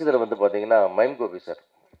நடித்ததில் வந்து பார்த்திங்கன்னா மைம் கோபி சார்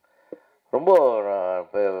ரொம்ப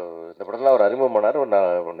இப்போ இந்த படத்தில் அவர் அறிமுகம் பண்ணார்.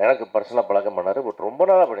 எனக்கு பர்சனலாக பழக்கம் பண்ணார். பட் ரொம்ப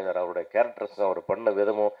நாளாக பண்ணியிருந்தார். அவருடைய கேரக்டர்ஸ், அவர் பண்ண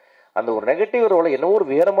விதமும் அந்த ஒரு நெகட்டிவ் ரோலை என்னவோ ஒரு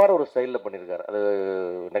வேறு மாதிரி ஒரு ஸ்டைலில் பண்ணியிருக்காரு. அது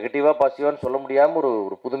நெகட்டிவாக பாசிட்டிவான்னு சொல்ல முடியாமல்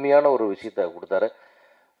ஒரு புதுமையான ஒரு விஷயத்தை கொடுத்தாரு.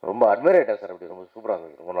 ரொம்ப அட்மைர் ஆகிட்டேன் சார். அப்படி ரொம்ப சூப்பராக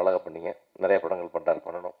இருந்தது. ரொம்ப நல்லா பண்ணீங்க. நிறைய படங்கள்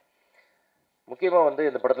பண்ணணும். முக்கியமாக வந்து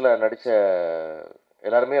இந்த படத்தில் நடித்த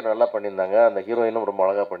எல்லாருமே நல்லா பண்ணியிருந்தாங்க. அந்த ஹீரோயினும் ரொம்ப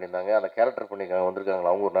அழகாக பண்ணியிருந்தாங்க. அந்த கேரக்டர் பண்ணியிருக்காங்க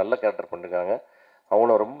வந்திருக்காங்களா, அவங்க ஒரு நல்ல கேரக்டர் பண்ணியிருக்காங்க.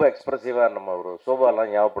 அவங்களும் ரொம்ப எக்ஸ்ப்ரெசிவாக நம்ம ஒரு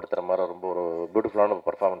சோபாலாம் ஞாபகப்படுத்துகிற மாதிரி ரொம்ப ஒரு பியூட்டிஃபுல்லான ஒரு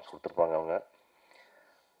பர்ஃபார்மன்ஸ் கொடுத்துருப்பாங்க அவங்க.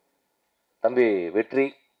 தம்பி வெற்றி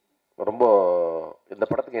ரொம்ப இந்த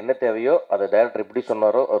படத்துக்கு என்ன தேவையோ அதை டைரக்டர் எப்படி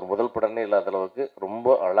சொன்னாரோ அவர் முதல் படமே இல்லாத அளவுக்கு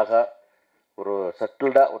ரொம்ப அழகாக ஒரு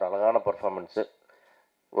சட்டில்டாக ஒரு அழகான பர்ஃபார்மன்ஸு.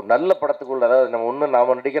 ஒரு நல்ல படத்துக்குள்ள, அதாவது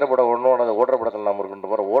நாம் நடிக்கிற படம் ஒன்றும் அது ஓடுற படத்தில் நாம் இருக்கின்ற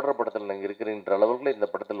மாதிரி ஓடுற படத்தில் நீங்கள் இருக்கிறீன்ற அளவுக்கு இந்த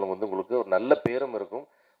படத்தில் வந்து உங்களுக்கு ஒரு நல்ல பேரும் இருக்கும்,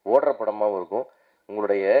 ஓடுற படமாகவும் இருக்கும்.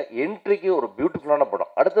 உங்களுடைய என்ட்ரிக்கு ஒரு பியூட்டிஃபுல்லான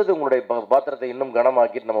படம். அடுத்தது உங்களுடைய பாத்திரத்தை இன்னும்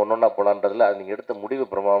கனமாக்கிட்டு நம்ம ஒன்றா போகலான்றதுல அது நீங்கள் எடுத்த முடிவு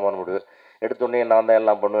பிரமாதமான முடிவு. எடுத்தோடனே நான் தான்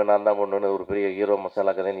எல்லாம் பண்ணுவேன், நான் தான் பண்ணுவேன்னு ஒரு பெரிய ஹீரோ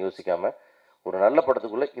மசாலா கதைன்னு யோசிக்காமல் ஒரு நல்ல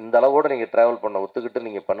படத்துக்குள்ளே இந்த அளவோடு நீங்கள் ட்ராவல் பண்ண ஒத்துக்கிட்டு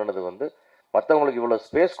நீங்கள் பண்ணினது வந்து மற்றவங்களுக்கு இவ்வளோ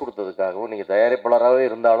ஸ்பேஸ் கொடுத்ததுக்காகவும், நீங்கள் தயாரிப்பாளராகவே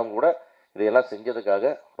இருந்தாலும் கூட இதையெல்லாம்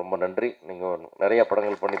செஞ்சதுக்காக ரொம்ப நன்றி. நீங்கள் நிறையா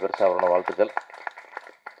படங்கள் பண்ணி பெருசாக வரணும், வாழ்த்துக்கள்.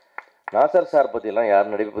 நாசர் சார் பற்றிலாம்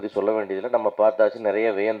யார் நடிப்பை பற்றி சொல்ல வேண்டியதில்லை, நம்ம பார்த்தாச்சு, நிறைய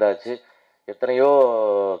வியந்தாச்சு, எத்தனையோ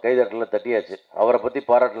கைதட்டலில் தட்டியாச்சு. அவரை பற்றி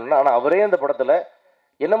பாராட்டலன்னா, ஆனால் அவரே அந்த படத்தில்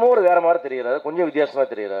என்னமோ ஒரு வேறு மாதிரி தெரிகிறாரு, கொஞ்சம் வித்தியாசமாக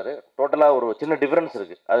தெரிகிறாரு. டோட்டலாக ஒரு சின்ன டிஃப்ரென்ஸ்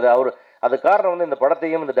இருக்குது. அது காரணம் வந்து இந்த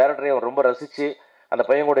படத்தையும் இந்த டேரக்டரையும் ரொம்ப ரசித்து அந்த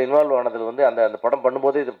பையன் கூட இன்வால்வ் ஆனதில் வந்து அந்த படம்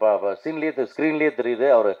பண்ணும்போது இது சீன்லேயே ஸ்க்ரீன்லேயே தெரியுது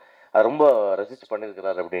அவர் அதை ரொம்ப ரசித்து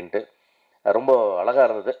பண்ணியிருக்கிறார் அப்படின்ட்டு. ரொம்ப அழகாக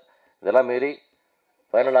இருந்தது. இதெல்லாம் மீறி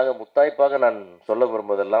ஃபைனலாக முத்தாய்ப்பாக நான் சொல்ல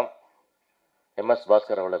விரும்புவதெல்லாம் MS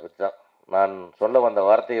பாஸ்கர் அவளை பற்றி தான். நான் சொல்ல வந்த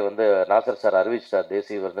வார்த்தையை வந்து நாசர் சார் அறிவிச்சிட்டார்,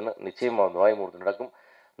 தேசிய விருதுன்னு. நிச்சயமாக அந்த வாய்மூர்த்தி நடக்கும்.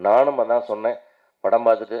 நானும் அதான் சொன்னேன். படம்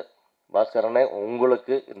பார்த்துட்டு, பாஸ்கரனே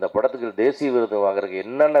உங்களுக்கு இந்த படத்துக்கு தேசிய விருது வாங்குறதுக்கு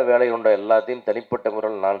என்னென்ன வேலை உண்டோ எல்லாத்தையும் தனிப்பட்ட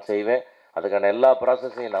முறையில் நான் செய்வேன், அதுக்கான எல்லா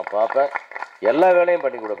ப்ராசஸையும் நான் பார்ப்பேன், எல்லா வேலையும்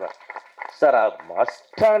பண்ணி கொடுப்பேன் சார்.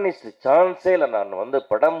 அஸ்டானிஸ்ட் சான்ஸே இல்லை. நான் வந்து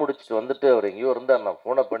படம் முடிச்சுட்டு வந்துட்டு அவர் எங்கேயோ இருந்தார், நான்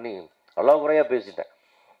ஃபோனை பண்ணி அவ்வளோ பேசிட்டேன்.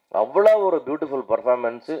 அவ்வளோ ஒரு பியூட்டிஃபுல்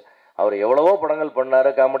பர்ஃபார்மன்ஸு. அவர் எவ்வளவோ படங்கள் பண்ணார்,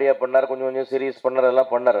 காமெடியாக பண்ணார், கொஞ்சம் கொஞ்சம் சீரியஸ் பண்ணார்,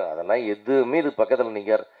 அதெல்லாம் பண்ணார். அதெல்லாம் எதுவுமே இது பக்கத்தில்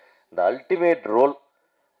நிற்கார். இந்த அல்டிமேட் ரோல்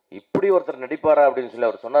இப்படி ஒருத்தர் நடிப்பாரா அப்படின்னு சொல்லி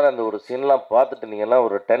அவர் சொன்னார். அந்த ஒரு சீன்லாம் பார்த்துட்டு நீங்கள்லாம்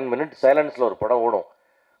ஒரு 10 மினிட்ஸ் சைலன்ஸில் ஒரு படம் ஓடும்.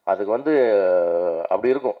 அதுக்கு வந்து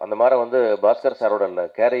அப்படி இருக்கும். அந்த மாதிரி வந்து பாஸ்கர் சாரோட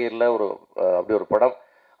கேரியரில் ஒரு அப்படி ஒரு படம்.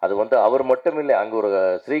 அது வந்து அவர் மட்டும் இல்லை, அங்கே ஒரு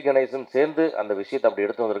ஸ்ரீ கணேசன் சேர்ந்து அந்த விஷயத்தை அப்படி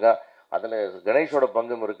எடுத்து வந்திருக்கா. அதில் கணேஷோட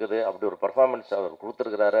பங்கும் இருக்குது. அப்படி ஒரு பர்ஃபார்மன்ஸ் அவர்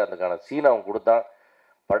கொடுத்துருக்கிறாரு. அதுக்கான சீன் அவன் கொடுத்தான்.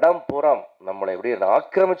 படம் பூரா நம்மளை எப்படி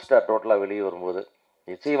ஆக்கிரமிச்சிட்டார் டோட்டலாக வெளியே வரும்போது.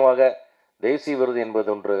 நிச்சயமாக தேசிய விருது என்பது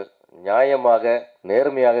ஒன்று நியாயமாக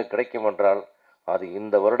நேர்மையாக கிடைக்கும் என்றால் அது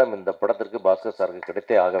இந்த வருடம் இந்த படத்திற்கு பாஸ்கர் சாருக்கு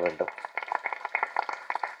கிடைத்தே ஆக வேண்டும்.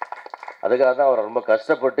 அதுக்காக தான் அவர் ரொம்ப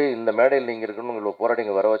கஷ்டப்பட்டு இந்த மேடையில் நீங்கள் இருக்கணும்னு உங்களை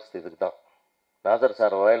போராடிங்க வர வச்சது இதுக்கு தான். நாசர்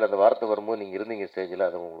சார் வாயில் அந்த வார்த்தை வரும்போது நீங்கள் இருந்தீங்க ஸ்டேஜில்,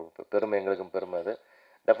 அது உங்களுக்கு பெருமை, எங்களுக்கும் பெருமை. அது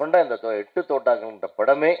டெஃபரெண்டாக இந்த 8 தோட்டாக்கள்ன்ற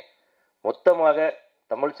படமே மொத்தமாக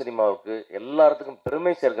தமிழ் சினிமாவுக்கு எல்லாத்துக்கும்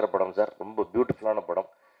பெருமை சேர்க்கிற படம் சார். ரொம்ப பியூட்டிஃபுல்லான படம்.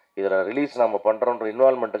 இதில் ரிலீஸ் நம்ம பண்ணுறோன்ற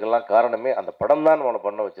இன்வால்மெண்ட்டுக்கெல்லாம் காரணமே அந்த படம் தான் நம்மளை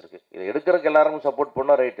பண்ண வச்சுருக்கு. இதை எடுக்கிறதுக்கு எல்லாருக்கும் சப்போர்ட்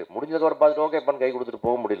பண்ணால் ரைட்டு, முடிஞ்சதுக்கு பார்த்துட்டு ஓகே பண்ண கை கொடுத்துட்டு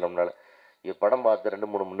போக முடியல நம்மளால். இது படம் பார்த்து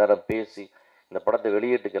 2-3 மணி நேரம் பேசி இந்த படத்தை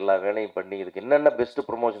வெளியீட்டுக்கு எல்லா வேலையும் பண்ணி இதுக்கு என்னென்ன பெஸ்ட்டு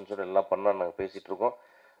ப்ரொமோஷன்ஸ் எல்லாம் பண்ணால் நாங்கள் பேசிகிட்டு இருக்கோம்.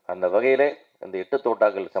 அந்த வகையிலே இந்த 8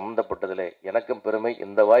 தோட்டாக்கள் சம்மந்தப்பட்டதிலே எனக்கும் பெருமை.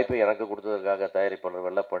 இந்த வாய்ப்பை எனக்கு கொடுத்ததற்காக தயாரிப்பாளர்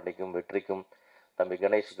வெள்ளப்பாண்டிக்கும், வெற்றிக்கும், தம்பி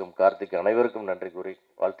கணேஷுக்கும், கார்த்திக் அனைவருக்கும் நன்றி கூறி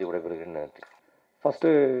வாழ்த்தி விடைபெறுகிறேன். நன்றி. ஃபஸ்ட்டு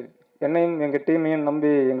என்னையும் எங்கள் டீமையும்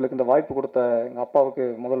நம்பி எங்களுக்கு இந்த வாய்ப்பு கொடுத்த எங்கள் அப்பாவுக்கு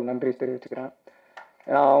முதல் நன்றி தெரிவிச்சுக்கிறேன்.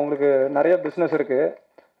 ஏன்னா அவங்களுக்கு நிறைய பிஸ்னஸ் இருக்குது.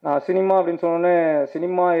 நான் சினிமா அப்படின்னு சொன்னோன்னே,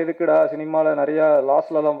 சினிமா எதுக்குடா, சினிமாவில் நிறையா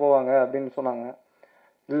லாஸில் தான் போவாங்க அப்படின்னு சொன்னாங்க.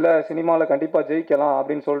 இல்லை, சினிமாவில் கண்டிப்பாக ஜெயிக்கலாம்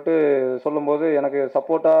அப்படின்னு சொல்லிட்டு சொல்லும்போது எனக்கு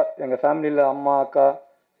சப்போர்ட்டாக எங்கள் ஃபேமிலியில் அம்மா, அக்கா,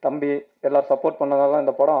 தம்பி எல்லோரும் சப்போர்ட் பண்ணதால தான்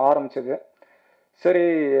இந்த படம் ஆரம்பிச்சது. சரி,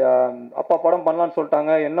 அப்பா படம் பண்ணலான்னு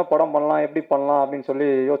சொல்லிட்டாங்க, என்ன படம் பண்ணலாம், எப்படி பண்ணலாம் அப்படின்னு சொல்லி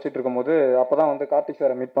யோசிச்சுட்டு இருக்கும்போது அப்போ தான் வந்து கார்த்திக்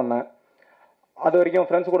சாரை மீட் பண்ணேன். அது வரைக்கும்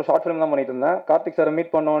ஃப்ரெண்ட்ஸ் கூட ஷார்ட் ஃபிலிம் தான் பண்ணிட்டு இருந்தேன். கார்த்திக் சாரை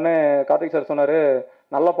மீட் பண்ணோடனே கார்த்திக் சார் சொன்னார்,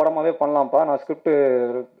 நல்ல படமாகவே பண்ணலாம்ப்பா, நான் ஸ்கிரிப்ட்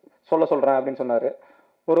சொல்கிறேன் அப்படின்னு சொன்னார்.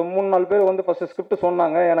 ஒரு 3-4 பேர் வந்து ஃபஸ்ட்டு ஸ்கிரிப்ட்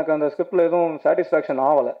சொன்னாங்க. எனக்கு அந்த ஸ்கிரிப்டில் எதுவும் சாட்டிஸ்ஃபேக்ஷன்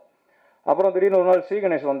ஆகலை. அப்புறம் திடீர்னு ஒரு நாள் ஸ்ரீ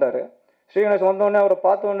கணேஷ் வந்தார். ஸ்ரீ கணேஷ் வந்தோடனே அவரை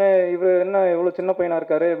பார்த்தோன்னே இவர் என்ன இவ்வளோ சின்ன பையனாக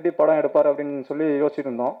இருக்கார், எப்படி படம் எடுப்பார் அப்படின்னு சொல்லி யோசிச்சுட்டு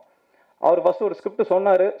இருந்தோம். அவர் ஃபஸ்ட்டு ஒரு ஸ்கிரிப்ட்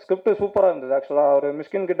சொன்னார். ஸ்கிரிப்ட் சூப்பராக இருந்தது. ஆக்சுவலாக அவர்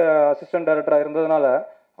மிஷ்கின் கிட்ட அசிஸ்டன்ட் டைரக்டராக இருந்ததுனால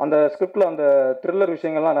அந்த ஸ்கிரிப்டில் அந்த த்ரில்லர்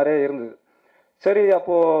விஷயங்கள்லாம் நிறைய இருந்தது. சரி,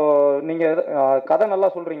 அப்போது நீங்கள் கதை நல்லா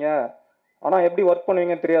சொல்கிறீங்க, ஆனால் எப்படி ஒர்க்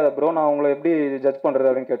பண்ணுவீங்கன்னு தெரியாத ப்ரோ, நான் உங்களை எப்படி ஜட்ஜ் பண்ணுறது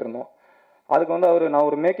அப்படின்னு கேட்டிருந்தோம். அதுக்கு வந்து அவர், நான்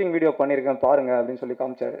ஒரு மேக்கிங் வீடியோ பண்ணியிருக்கேன் பாருங்கள் அப்படின்னு சொல்லி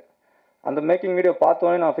காமிச்சார். அந்த மேக்கிங் வீடியோ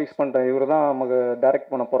பார்த்தோன்னே நான் ஃபிக்ஸ் பண்ணிட்டேன், இவர் தான் நமக்கு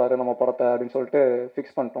டைரக்ட் பண்ண போகிறாரு நம்ம படத்தை அப்படின்னு சொல்லிட்டு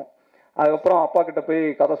ஃபிக்ஸ் பண்ணிட்டோம். அதுக்கப்புறம் அப்பா கிட்ட போய்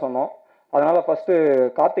கதை சொன்னோம். அதனால் ஃபஸ்ட்டு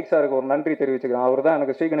கார்த்திக் சாருக்கு ஒரு நன்றி தெரிவிச்சுக்கிறேன். அவர் தான்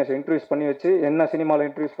எனக்கு ஸ்ரீ கணேஷ் இன்ட்ரடியூஸ் பண்ணி வச்சு, என்ன சினிமாவில்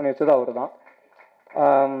இன்ட்ரடியூஸ் பண்ணி வச்சது அவர் தான்.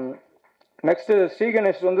 நெக்ஸ்ட்டு ஸ்ரீ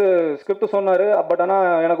கணேஷ் வந்து ஸ்கிரிப்ட் சொன்னார். பட்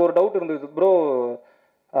ஆனால் எனக்கு ஒரு டவுட் இருந்தது, ப்ரோ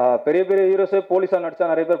பெரிய பெரிய ஹீரோஸே போலீஸாக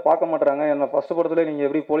நடித்தா நிறைய பேர் பார்க்க மாட்டுறாங்க, என்னை ஃபஸ்ட்டு படத்தில் நீங்கள்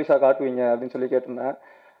எப்படி போலீஸாக காட்டுவீங்க அப்படின்னு சொல்லி கேட்டிருந்தேன்.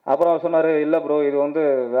 அப்புறம் அவர் சொன்னார், இல்லை ப்ரோ, இது வந்து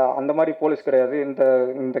அந்த மாதிரி போலீஸ் கிடையாது,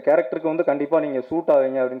 இந்த கேரக்டருக்கு வந்து கண்டிப்பாக நீங்கள் சூட்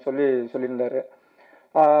ஆவீங்க அப்படின்னு சொல்லியிருந்தார்.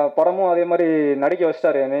 படமும் அதே மாதிரி நடிக்க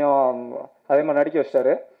வச்சிட்டாரு, என்னையும் அதே மாதிரி நடிக்க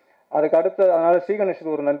வச்சிட்டாரு. அதுக்கு அடுத்து அதனால்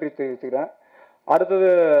ஸ்ரீகணேஷுக்கு ஒரு நன்றி தெரிவிச்சுக்கிறேன். அடுத்தது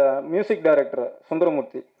மியூசிக் டைரக்டர்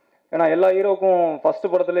சுந்தரமூர்த்தி. ஏன்னா எல்லா ஹீரோவுக்கும்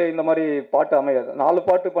ஃபஸ்ட்டு படத்துலேயே இந்த மாதிரி பாட்டு அமையாது. 4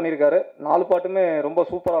 பாட்டு பண்ணியிருக்காரு. 4 பாட்டுமே ரொம்ப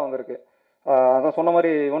சூப்பராக வந்திருக்கு. அதான் சொன்ன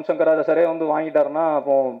மாதிரி யுவன் சங்கர் ராஜா சாரே வந்து வாங்கிட்டாருன்னா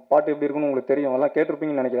அப்போ பாட்டு எப்படி இருக்குன்னு உங்களுக்கு தெரியும், எல்லாம்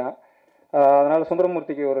கேட்டிருப்பீங்கன்னு நினைக்கிறேன். அதனால்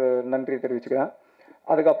சுந்தரமூர்த்திக்கு ஒரு நன்றி தெரிவிச்சுக்கிறேன்.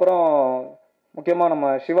 அதுக்கப்புறம் முக்கியமாக நம்ம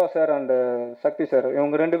Siva sir and Sakthi sir,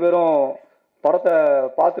 இவங்க 2 பேரும் படத்தை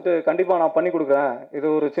பார்த்துட்டு கண்டிப்பாக நான் பண்ணி கொடுக்குறேன், இது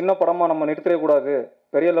ஒரு சின்ன படமாக நம்ம நிறுத்திடக்கூடாது,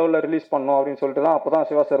 பெரிய லெவலில் ரிலீஸ் பண்ணோம் அப்படின்னு சொல்லிட்டு தான் அப்போ தான்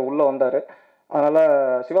சிவா சார் உள்ளே வந்தார். அதனால்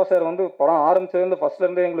சிவா சார் வந்து படம் ஆரம்பிச்சதுலேருந்து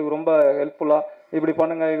ஃபஸ்ட்லேருந்தே எங்களுக்கு ரொம்ப ஹெல்ப்ஃபுல்லாக, இப்படி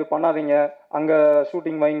பண்ணுங்கள், இது பண்ணாதீங்க, அங்கே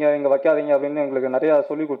ஷூட்டிங் வைங்க, இங்கே வைக்காதீங்க அப்படின்னு எங்களுக்கு நிறையா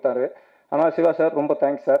சொல்லி கொடுத்தாரு. அதனால் சிவா சார் ரொம்ப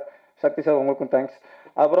தேங்க்ஸ் சார். சக்தி சார் உங்களுக்கும் தேங்க்ஸ்.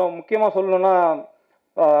 அப்புறம் முக்கியமாக சொல்லணுன்னா,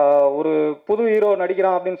 ஒரு புது ஹீரோ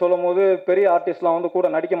நடிக்கிறான் அப்படின்னு சொல்லும் போது பெரிய ஆர்டிஸ்ட்லாம் வந்து கூட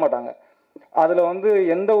நடிக்க மாட்டாங்க. அதில் வந்து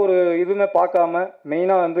எந்த ஒரு இதுவுமே பார்க்காம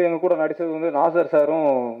மெயினாக வந்து எங்கள் கூட நடித்தது வந்து நாசர்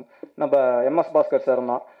சாரும் நம்ம எம்எஸ் பாஸ்கர்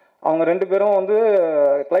சாரும் தான். அவங்க 2 பேரும் வந்து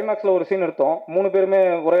கிளைமேக்ஸில் ஒரு சீன் எடுத்தோம். 3 பேருமே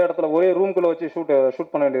ஒரே இடத்துல ஒரே ரூம்குள்ளே வச்சு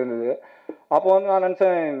ஷூட் பண்ண வேண்டியிருந்தது. அப்போ வந்து நான்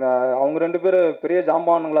நினச்சேன், அவங்க 2 பேர் பெரிய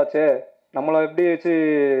ஜாம்பானுங்களாச்சே, நம்மளை எப்படி வச்சு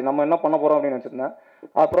நம்ம என்ன பண்ண போகிறோம் அப்படின்னு நினச்சிருந்தேன்.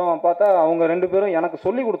 அப்புறம் பார்த்தா அவங்க 2 பேரும் எனக்கு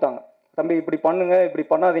சொல்லி கொடுத்தாங்க, தம்பி இப்படி பண்ணுங்க, இப்படி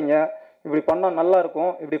பண்ணாதீங்க, இப்படி பண்ணால் நல்லா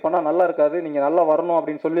இருக்கும், இப்படி பண்ணால் நல்லா இருக்காது, நீங்கள் நல்லா வரணும்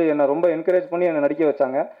அப்படின்னு சொல்லி என்னை ரொம்ப என்கரேஜ் பண்ணி என்னை நடிக்க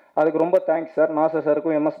வச்சாங்க. அதுக்கு ரொம்ப தேங்க்ஸ் சார், நாசர்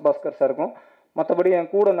சாருக்கும் எம்எஸ் பாஸ்கர் சாருக்கும். மற்றபடி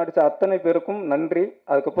என் கூட நடித்த அத்தனை பேருக்கும் நன்றி.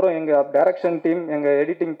 அதுக்கப்புறம் எங்கள் டைரக்ஷன் டீம், எங்கள்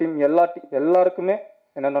எடிட்டிங் டீம் எல்லாருக்குமே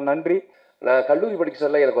என்னென்ன நன்றி. நான் கல்லூரி படிக்க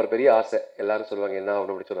சொல்ல எனக்கு ஒரு பெரிய ஆசை. எல்லாரும் சொல்லுவாங்க என்ன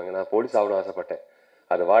ஆகணும் அப்படி சொல்லுவாங்க. நான் போலீஸ் ஆகணும் ஆசைப்பட்டேன்.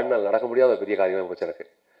 அது வாழ்நாள் நடக்க முடியாத ஒரு பெரிய காரியமாக போச்சு எனக்கு.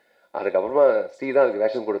 அதுக்கப்புறமா ஸ்ரீ தான் அதுக்கு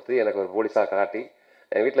வேஷம் கொடுத்து எனக்கு ஒரு போலீஸாக காட்டி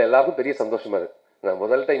என் வீட்டில் எல்லாருக்கும் பெரிய சந்தோஷமாக இருக்குது. நான்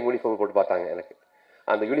முதல் டைம் யூனிஃபார்ம் போட்டு பார்த்தாங்க. எனக்கு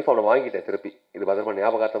அந்த யூனிஃபார்மை வாங்கிட்டேன் திருப்பி. இது பத்திரமா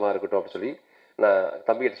ஞாபகார்த்தமாக இருக்கட்டும் அப்படின்னு சொல்லி நான்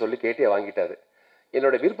தம்பிகிட்ட சொல்லி கேட்டே வாங்கிட்டாரு.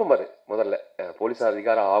 என்னோட விருப்பம் அது. முதல்ல போலீஸ்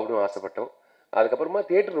அதிகாரம் ஆகணும்னு ஆசைப்பட்டோம். அதுக்கப்புறமா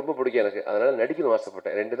தியேட்டர் ரொம்ப பிடிக்கும் எனக்கு, அதனால் நடிக்கணும்னு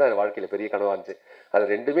ஆசைப்பட்டேன். 2 தான் என் வாழ்க்கையில் பெரிய கனவாக இருந்துச்சு. அது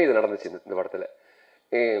 2மே இது நடந்துச்சு இந்த படத்தில்.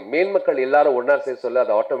 மேன்மக்கள் எல்லாரும் ஒன்றா சேர்த்து சொல்ல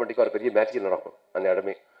அது ஆட்டோமேட்டிக்காக ஒரு பெரிய மேட்சிங் நடக்கும். அந்த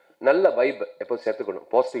இடமே நல்ல வைப் எப்போதும் சேர்த்துக்கணும்,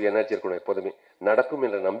 பாசிட்டிவ் எனர்ஜி இருக்கணும், எப்போதுமே நடக்கும்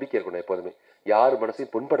என்ற நம்பிக்கை இருக்கணும், எப்போதுமே யார்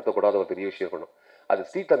மனசையும் புண்படுத்தக்கூடாத ஒரு பெரிய விஷயம் இருக்கணும். அது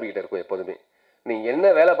ஸ்ரீ தம்பிக்கிட்ட இருக்கும் எப்போதுமே. நீங்கள்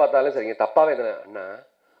என்ன வேலை பார்த்தாலும் சரிங்க, தப்பாகவே தானே அண்ணா,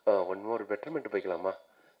 ஒன் மோர் பெட்டர்மெண்ட் போய்க்கலாமா,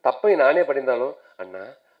 தப்பை நானே பண்ணியிருந்தாலும் அண்ணா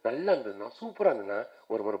நல்லா இருந்ததுண்ணா, சூப்பராக இருந்ததுண்ணா,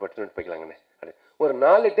 ஒரு முறை பெட்டர்மெண்ட் போய்க்கலாங்கண்ணே அப்படி ஒரு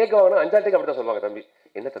 4 டேக் வாங்கினா 5ஆவது டேக் அப்படி தான் சொல்லுவாங்க. தம்பி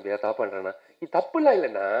என்ன தம்பி ஏதாவது தப்பு பண்ணுறேன்னா, இது தப்புலாம்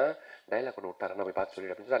இல்லைண்ணா, டைலாக் ஒன்று விட்டாரண்ணா போய் பார்த்து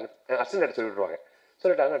சொல்லி அப்படின்னு சொல்லி அசிஸ்டன்ட் சொல்லி விடுவாங்க.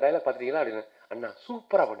 சொல்லிட்டாங்க டைலாக் பார்த்துட்டீங்களா அப்படின்னு, அண்ணா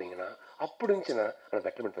சூப்பராக பண்ணீங்கண்ணா, அப்படி இருந்துச்சுண்ணா, ஆனால்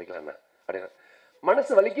பெட்டர்மெண்ட் போய்க்கலாம்ண்ணா அப்படின்னா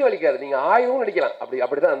மனசு வலிக்காது, நீங்கள் 1000 நடிக்கலாம்.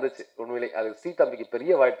 அப்படி தான் இருந்துச்சு உண்மையிலே. அது ஸ்ரீ தம்பிக்கு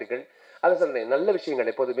பெரிய வாழ்த்துக்கள். அதை சொல்கிறேன், நல்ல விஷயங்கள்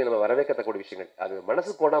எப்போதுமே நம்ம வரவேற்கத்தக்கூடிய விஷயங்கள், அது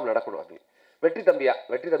மனசு போடாமல் நடக்கணும். அப்படி வெற்றி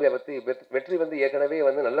தம்பியை பற்றி வெற்றி வந்து ஏற்கனவே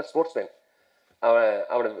வந்து நல்ல ஸ்போர்ட்ஸ் மேன்.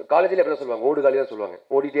 அவனை காலேஜில் எப்படி தான் சொல்லுவாங்க, ஓடு காலி தான் சொல்லுவாங்க,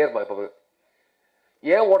 ஓடிட்டே இருப்பான். இப்போ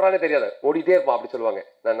ஏன் ஓடுறானே தெரியாது, ஓடிட்டே இருப்பான் அப்படி சொல்லுவாங்க.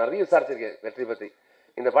 நான் நிறைய விசாரிச்சிருக்கேன் வெற்றி பற்றி.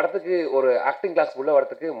 இந்த படத்துக்கு ஒரு ஆக்டிங் கிளாஸ் உள்ள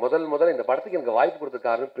வரத்துக்கு முதல் இந்த படத்துக்கு எனக்கு வாய்ப்பு கொடுத்த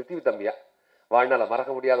காரணம் பிருத்திவி தம்பியா. வாழ்நாள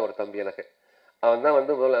மறக்க முடியாத ஒரு தம்பி எனக்கு. அவன் தான்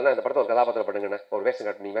வந்து முதல்ல இந்த படத்தை ஒரு கதாபாத்திரம் பண்ணுங்கண்ணா, ஒரு வேஷம்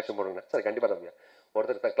காட்டு, நீங்கள் வேஷம் போடுங்கண்ணா. சரி கண்டிப்பாக தம்பியா,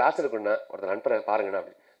 ஒருத்தர் கிளாஸ் இருக்குன்னா ஒருத்தர் அனுப்புறேன் பாருங்கண்ணா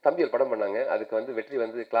அப்படி. தம்பி ஒரு படம் பண்ணாங்க, அதுக்கு வந்து வெற்றி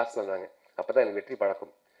வந்து கிளாஸ் வந்தாங்க. அப்போ தான் எனக்கு வெற்றி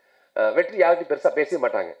பழக்கம். வெற்றி யார்கிட்டையும் பெருசாக பேசவே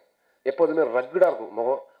மாட்டாங்க, எப்போதுமே ரக்குடாக இருக்கும்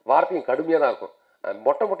முகம், வார்த்தையும் கடுமையாக தான் இருக்கும்,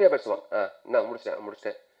 மொட்டையாக பேசுவான். நான்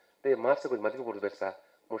முடிச்சிட்டேன் டே மாஸ்டர் கொஞ்சம் மதிப்பு கொடுத்து பேசுகிறா,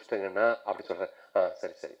 முடிச்சிட்டேங்கண்ணா அப்படி சொல்கிறேன்.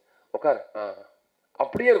 சரி உட்காரு.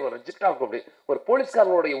 அப்படியே இருக்கும், ரெஜிஸ்டாக இருக்கும். அப்படி ஒரு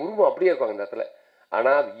போலீஸ்காரனுடைய உருவம் அப்படியே இருக்கும் அந்த இடத்துல.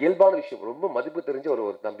 ஆனால் அது இயல்பான விஷயம், ரொம்ப மதிப்பு தெரிஞ்ச ஒரு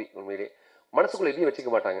தம்பி. உண்மையிலே மனசுக்குள்ளே எதையும்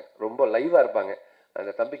வச்சுக்க மாட்டாங்க, ரொம்ப லைவாக இருப்பாங்க.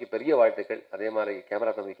 அந்த தம்பிக்கு பெரிய வாழ்த்துக்கள். அதே மாதிரி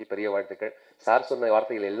கேமரா தம்பிக்கு பெரிய வாழ்த்துக்கள். சார் சொன்ன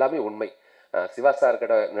வார்த்தைகள் எல்லாமே உண்மை. சிவா சார்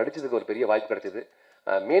கிட்ட நடித்ததுக்கு ஒரு பெரிய வாய்ப்பு கிடைச்சிது.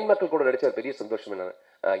 மேன்மக்கள் கூட நடித்த ஒரு பெரிய சந்தோஷம் என்னென்ன,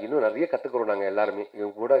 இன்னும் நிறைய கற்றுக்கிறோம் நாங்கள் எல்லாருமே.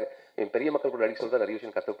 இவங்க கூட என் பெரிய மக்கள் கூட நடிக்க சொல்லிட்டு நிறைய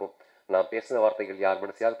விஷயம் கற்றுப்போம். நான் பேசின வார்த்தைகள் யார்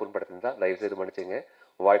மனசையாவது புண்படுத்திருந்தால் தயவுசெய்து மன்னிச்சுங்க.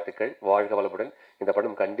 வாழ்த்துக்கள், வாழ்க வளமுடன். இந்த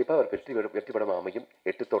படம் கண்டிப்பாக ஒரு வெற்றி படமாக அமையும்.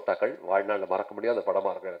 8 தோட்டாக்கள் வாழ்நாளில் மறக்க முடியாத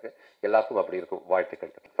படமாக இருக்கும். எனக்கு எல்லாருக்கும் அப்படி இருக்கும்.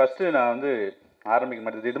 வாழ்த்துக்கள். ஃபஸ்ட்டு நான் வந்து ஆரம்பிக்க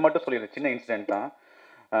மாட்டேது, இது மட்டும் சொல்லிடுறேன், சின்ன இன்சிடென்ட் தான்.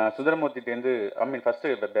 சுந்தரமூர்த்திட்டேருந்து ஃபஸ்ட்டு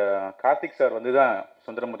கார்த்திக் சார் வந்து தான்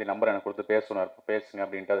சுந்தரமூர்த்தி நம்பர் எனக்கு கொடுத்து பேசுங்க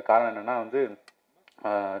அப்படின்ட்டு. அது காரணம் என்னென்னா வந்து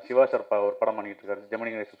சிவா சார் ஒரு படம் பண்ணிகிட்டு இருக்காரு,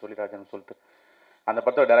 ஜெமினி கணேசன் சொல்லிட்டாருன்னு சொல்லிட்டு. அந்த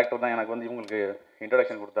படத்தோட டேரக்டர் தான் எனக்கு வந்து இவங்களுக்கு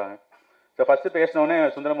இன்ட்ரடக்ஷன் கொடுத்தாங்க. ஸோ ஃபஸ்ட்டு பேசினோடனே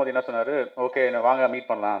சுந்தரமூர்த்தி என்ன சொன்னார், ஓகே வாங்க மீட்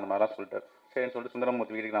பண்ணலாம் அந்த மாதிரிலாம் சொல்லிட்டார். சரின்னு சொல்லிட்டு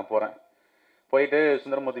சுந்தரமூர்த்தி வீட்டுக்கு நான் போகிறேன். போயிட்டு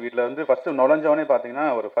சுந்தரமூர்த்தி வீட்டில் வந்து ஃபஸ்ட்டு நுழைஞ்சவொடனே பார்த்தீங்கன்னா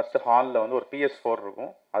ஒரு ஃபஸ்ட்டு ஹாலில் வந்து ஒரு PS4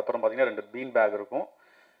 இருக்கும், அப்புறம் பார்த்தீங்கன்னா 2 பீன் பேக் இருக்கும்.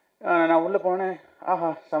 நான் உள்ளே போனேன், ஆஹா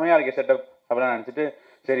செமையாக இருக்கே செட்டப் அப்படிலாம் நினச்சிட்டு,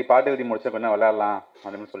 சரி பாட்டு எழுதி முடிச்ச கொஞ்சம் விளையாடலாம்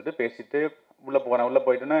அப்படின்னு சொல்லிட்டு பேசிட்டு உள்ளே போகிறேன். உள்ளே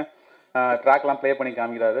போயிட்டுன்னு ட்ராக்லாம் ப்ளே பண்ணி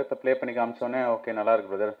காமிக்கிறாரு. இப்போ ப்ளே பண்ணி காமிச்சோடனே ஓகே நல்லா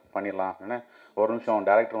இருக்கு பிரதர் பண்ணிடலாம் அப்படின்னு. ஒரு நிமிஷம்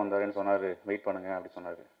டேரக்டர் வந்தாருன்னு சொன்னார், வெயிட் பண்ணுங்க அப்படி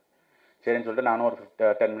சொன்னார். சரின்னு சொல்லிட்டு நானும் ஒரு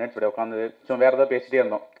 10 மினிட்ஸ் இப்படி உட்காந்து சும்மா வேறு ஏதாவது பேசிகிட்டே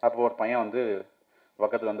இருந்தோம். அப்போ ஒரு பையன் வந்து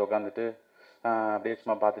பக்கத்தில் வந்து உட்காந்துட்டு அப்படியே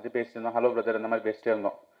சும்மா பார்த்துட்டு பேசிட்டு இருந்தோம். ஹலோ பிரதர் இந்த மாதிரி பேசிட்டே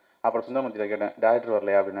இருந்தோம். அப்புறம் சுந்தரமூர்த்தியில் கேட்டேன், டேரக்டர்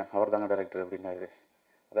வரலையா அப்படின்னு. அவர் தாங்க டேரக்டர் அப்படின்னாரு.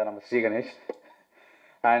 அதான் நம்ம ஸ்ரீ கணேஷ்.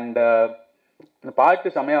 அண்ட் இந்த பாட்டு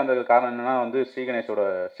செம்மையாக வந்ததுக்கு காரணம் என்னென்னா வந்து ஸ்ரீ கணேஷ்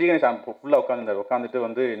ஃபுல்லாக உட்காந்துட்டு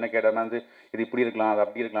வந்து என்ன கேட்டார்னா வந்து இது இப்படி இருக்கலாம், அது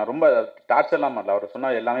அப்படி இருக்கலாம், ரொம்ப டார்ச்சர்லாம் பண்ணல. அவர்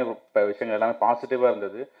சொன்ன எல்லாமே விஷயங்கள் எல்லாமே பாசிட்டிவாக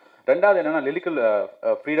இருந்தது. ரெண்டாவது என்னென்னா லிரிக்கல்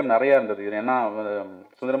ஃப்ரீடம் நிறையா இருந்தது. ஏன்னா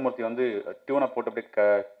சுந்தரமூர்த்தி வந்து டியூனை போட்டு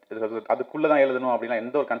அப்படியே அதுக்குள்ளே தான் எழுதணும் அப்படிலாம்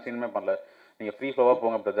எந்த ஒரு கன்சைனுமே பண்ணல. நீங்கள் ஃப்ரீ ஃப்ளோவாக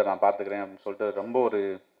போங்க பிரதர் நான் பார்த்துக்கிறேன் அப்படின்னு சொல்லிட்டு ரொம்ப ஒரு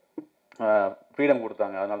ஃப்ரீடம்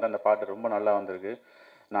கொடுத்தாங்க. அதனால தான் இந்த பாட்டு ரொம்ப நல்லா வந்திருக்கு.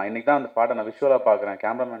 நான் இன்றைக்கி தான் அந்த பாட்டை நான் விஷுவலாக பார்க்குறேன்.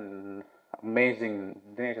 Cameraman amazing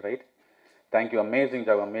Dinesh, right? Thank you, amazing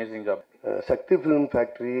job. சக்தி ஃபிலிம்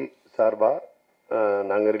ஃபேக்ட்ரி சார்பாக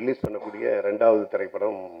நாங்கள் ரிலீஸ் பண்ணக்கூடிய 2வது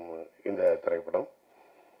திரைப்படம் இந்த திரைப்படம்.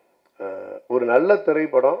 ஒரு நல்ல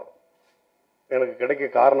திரைப்படம் எனக்கு கிடைக்க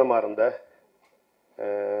காரணமாக இருந்த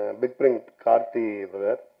big print Karthi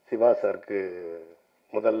brother Siva சாருக்கு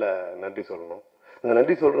முதல்ல நன்றி சொல்லணும். அந்த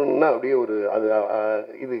நன்றி சொல்கிறோம்னா அப்படியே ஒரு அது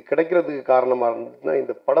இது கிடைக்கிறதுக்கு காரணமாக இருந்ததுன்னா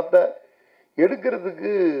இந்த படத்தை எடுக்கிறதுக்கு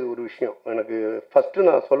ஒரு விஷயம் எனக்கு ஃபஸ்ட்டு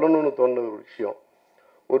நான் சொல்லணும்னு தோணுன ஒரு விஷயம்.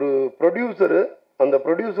 ஒரு ப்ரொடியூசரு அந்த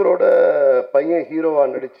ப்ரொடியூசரோட பையன் ஹீரோவாக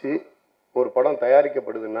நடித்து ஒரு படம்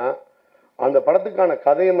தயாரிக்கப்படுதுன்னா அந்த படத்துக்கான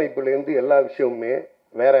கதையமைப்புலேருந்து எல்லா விஷயமுமே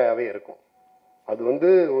வேறையாகவே இருக்கும். அது வந்து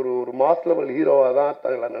ஒரு மாஸ் லெவல் ஹீரோவாக தான்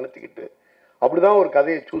தங்களை நினச்சிக்கிட்டு அப்படி தான் ஒரு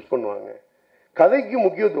கதையை சூஸ் பண்ணுவாங்க. கதைக்கு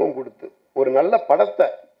முக்கியத்துவம் கொடுத்து ஒரு நல்ல படத்தை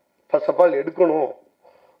ஃபர்ஸ்ட் ஆஃப் ஆல் எடுக்கணும்.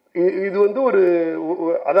 இது வந்து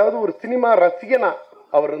அதாவது ஒரு சினிமா ரசிகனா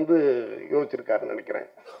அவர் வந்து யோசிச்சிருக்காருன்னு நினைக்கிறேன்.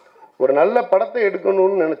 ஒரு நல்ல படத்தை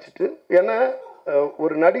எடுக்கணும்னு நினச்சிட்டு, ஏன்னா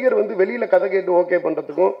ஒரு நடிகர் வந்து வெளியில் கதை கேட்டு ஓகே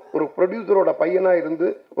பண்ணுறதுக்கும் ஒரு ப்ரொடியூசரோட பையனாக இருந்து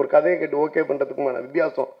ஒரு கதையை கேட்டு ஓகே பண்ணுறதுக்குமான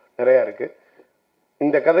வித்தியாசம் நிறையா இருக்குது.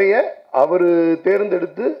 இந்த கதையை அவர்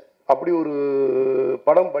தேர்ந்தெடுத்து அப்படி ஒரு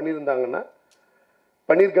படம்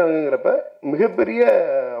பண்ணியிருக்காங்கிறப்ப மிகப்பெரிய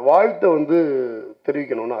வாழ்த்தை வந்து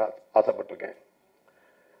தெரிவிக்கணும்னு ஆசைப்பட்டிருக்கேன்.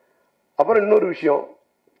 அப்புறம் இன்னொரு விஷயம்,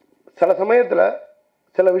 சில சமயத்தில்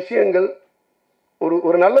சில விஷயங்கள்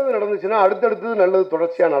ஒரு நல்லது நடந்துச்சுன்னா அடுத்தடுத்தது நல்லது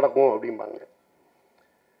தொடர்ச்சியாக நடக்கும் அப்படிம்பாங்க.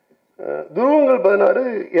 துருவங்கள் 16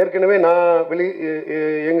 ஏற்கனவே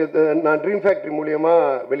நான் ட்ரீம் ஃபேக்ட்ரி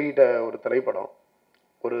மூலியமாக வெளியிட்ட ஒரு திரைப்படம்.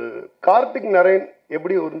 ஒரு கார்த்திக் நரேன்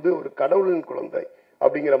எப்படி வந்து ஒரு கடவுளின் குழந்தை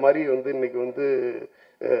அப்படிங்கிற மாதிரி வந்து இன்னைக்கு வந்து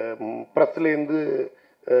ப்ரெஸ்லேருந்து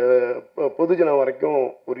பொதுஜனம் வரைக்கும்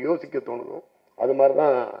ஒரு யோசிக்க தோணுதும் அது மாதிரி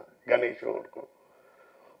தான் கணேஷும் இருக்கும்.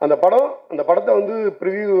 அந்த படத்தை வந்து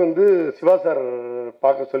ப்ரிவியூ வந்து சிவா சார்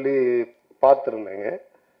பார்க்க சொல்லி பார்த்துருந்தேங்க.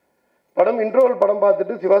 இன்ட்ரோவல் படம்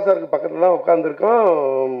பார்த்துட்டு சிவா சாருக்கு பக்கத்தில் தான் உட்காந்துருக்கோம்.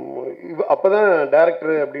 அப்போ தான்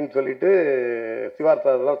டேரக்டரு அப்படின்னு சொல்லிட்டு சிவா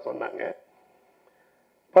சார் தான் சொன்னாங்க.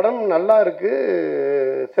 படம் நல்லா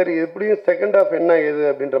இருக்குது, சரி எப்படியும் செகண்ட் ஹாஃப் என்ன ஏது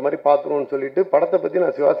அப்படின்ற மாதிரி பார்த்துருவோன்னு சொல்லிட்டு படத்தை பற்றி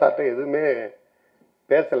நான் சிவா சார்கிட்ட எதுவுமே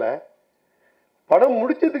பேசலை. படம்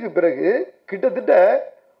முடித்ததுக்கு பிறகு கிட்டத்தட்ட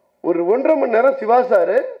ஒரு 1.5 மணி நேரம் சிவா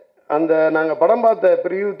சார் அந்த நாங்கள் படம் பார்த்த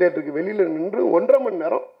ப்ரிவியூ தியேட்டருக்கு வெளியில் நின்று 1.5 மணி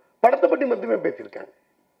நேரம் படத்தை பற்றி மட்டுமே பேசியிருக்காங்க.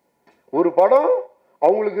 ஒரு படம்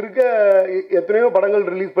அவங்களுக்கு இருக்க எத்தனையோ படங்கள்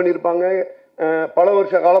ரிலீஸ் பண்ணியிருப்பாங்க, பல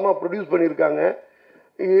வருஷ காலமாக ப்ரொடியூஸ் பண்ணியிருக்காங்க,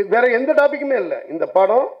 வேற எந்த டாபிக்குமே இல்லை. இந்த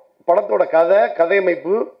படத்தோட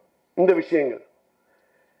கதையமைப்பு இந்த விஷயங்கள்.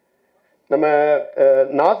 நம்ம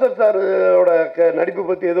நாசர் சாரோட நடிப்பை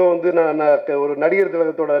பற்றி ஏதோ வந்து நான் ஒரு நடிகர்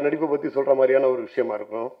திலகத்தோட நடிப்பை பற்றி சொல்கிற மாதிரியான ஒரு விஷயமா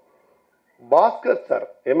இருக்கும். Bhaskar sir,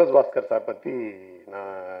 MS Bhaskar sir பற்றி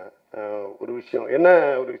நான் ஒரு விஷயம்னா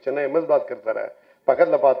MS பாஸ்கர் சாரை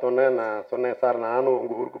பக்கத்தில் பார்த்தோன்னே நான் சொன்னேன், சார் நானும்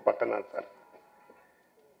உங்கள் ஊருக்கு பக்கம் தான் சார்.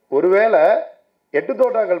 ஒருவேளை 8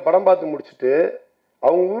 தோட்டாக்கள் படம் பார்த்து முடிச்சுட்டு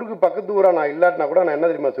அவங்க ஊருக்கு பக்கத்து ஊராக நான் இல்லாட்டினா கூட நான் என்ன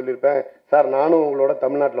தெரியுமா சொல்லியிருப்பேன், சார் நானும் உங்களோட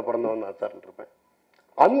தமிழ்நாட்டில் பிறந்தவன் தான் சார்ன்னு இருப்பேன்.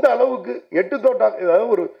 அந்த அளவுக்கு 8 தோட்டா, அதாவது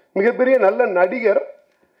ஒரு மிகப்பெரிய நல்ல நடிகர்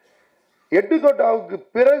 8 தோட்டாவுக்கு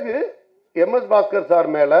பிறகு MS பாஸ்கர் சார்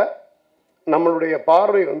மேலே நம்மளுடைய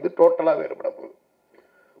பார்வை வந்து டோட்டலாக வேறுபட போகுது.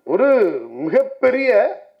 ஒரு மிகப்பெரிய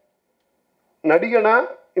நடிகனா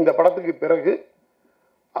இந்த படத்துக்கு பிறகு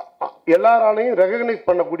எல்லாராலையும் ரெகக்னைஸ்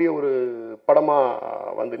பண்ணக்கூடிய ஒரு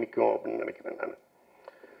படமாக வந்து நிற்கும் அப்படின்னு நினைக்கிறேன் நான்.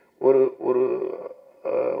 ஒரு ஒரு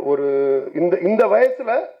ஒரு இந்த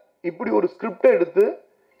வயசில் இப்படி ஒரு ஸ்கிரிப்டை எடுத்து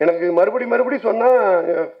எனக்கு மறுபடி சொன்னால்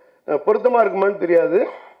பொருத்தமாக இருக்குமான்னு தெரியாது.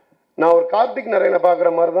 நான் ஒரு கார்த்திக் நரேனை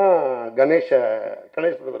பார்க்குற மாதிரி தான் கணேஷ்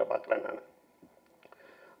பிரதரை பார்க்குறேன் நான்.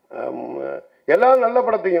 எல்லா நல்ல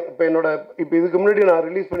படத்தையும் இப்போ இதுக்கு முன்னாடி நான்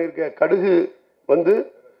ரிலீஸ் பண்ணியிருக்க கடுகு வந்து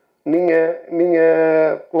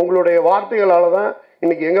நீங்கள் உங்களுடைய வார்த்தைகளால் தான்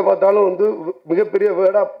இன்றைக்கி எங்கே பார்த்தாலும் வந்து மிகப்பெரிய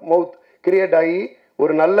வேர்ட் ஆஃப் மவுத் கிரியேட் ஆகி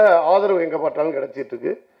ஒரு நல்ல ஆதரவு எங்கே பார்த்தாலும்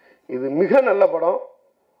கிடச்சிட்ருக்கு. இது மிக நல்ல படம்.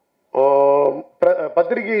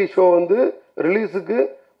 பத்திரிகை ஷோ வந்து ரிலீஸுக்கு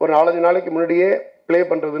ஒரு 4-5 நாளைக்கு முன்னாடியே ப்ளே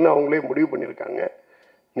பண்ணுறதுன்னு அவங்களே முடிவு பண்ணியிருக்காங்க.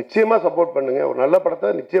 நிச்சயமாக சப்போர்ட் பண்ணுங்கள். ஒரு நல்ல படத்தை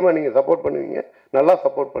நிச்சயமாக நீங்கள் சப்போர்ட் பண்ணுவீங்க. நல்லா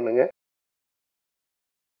சப்போர்ட் பண்ணுங்கள்.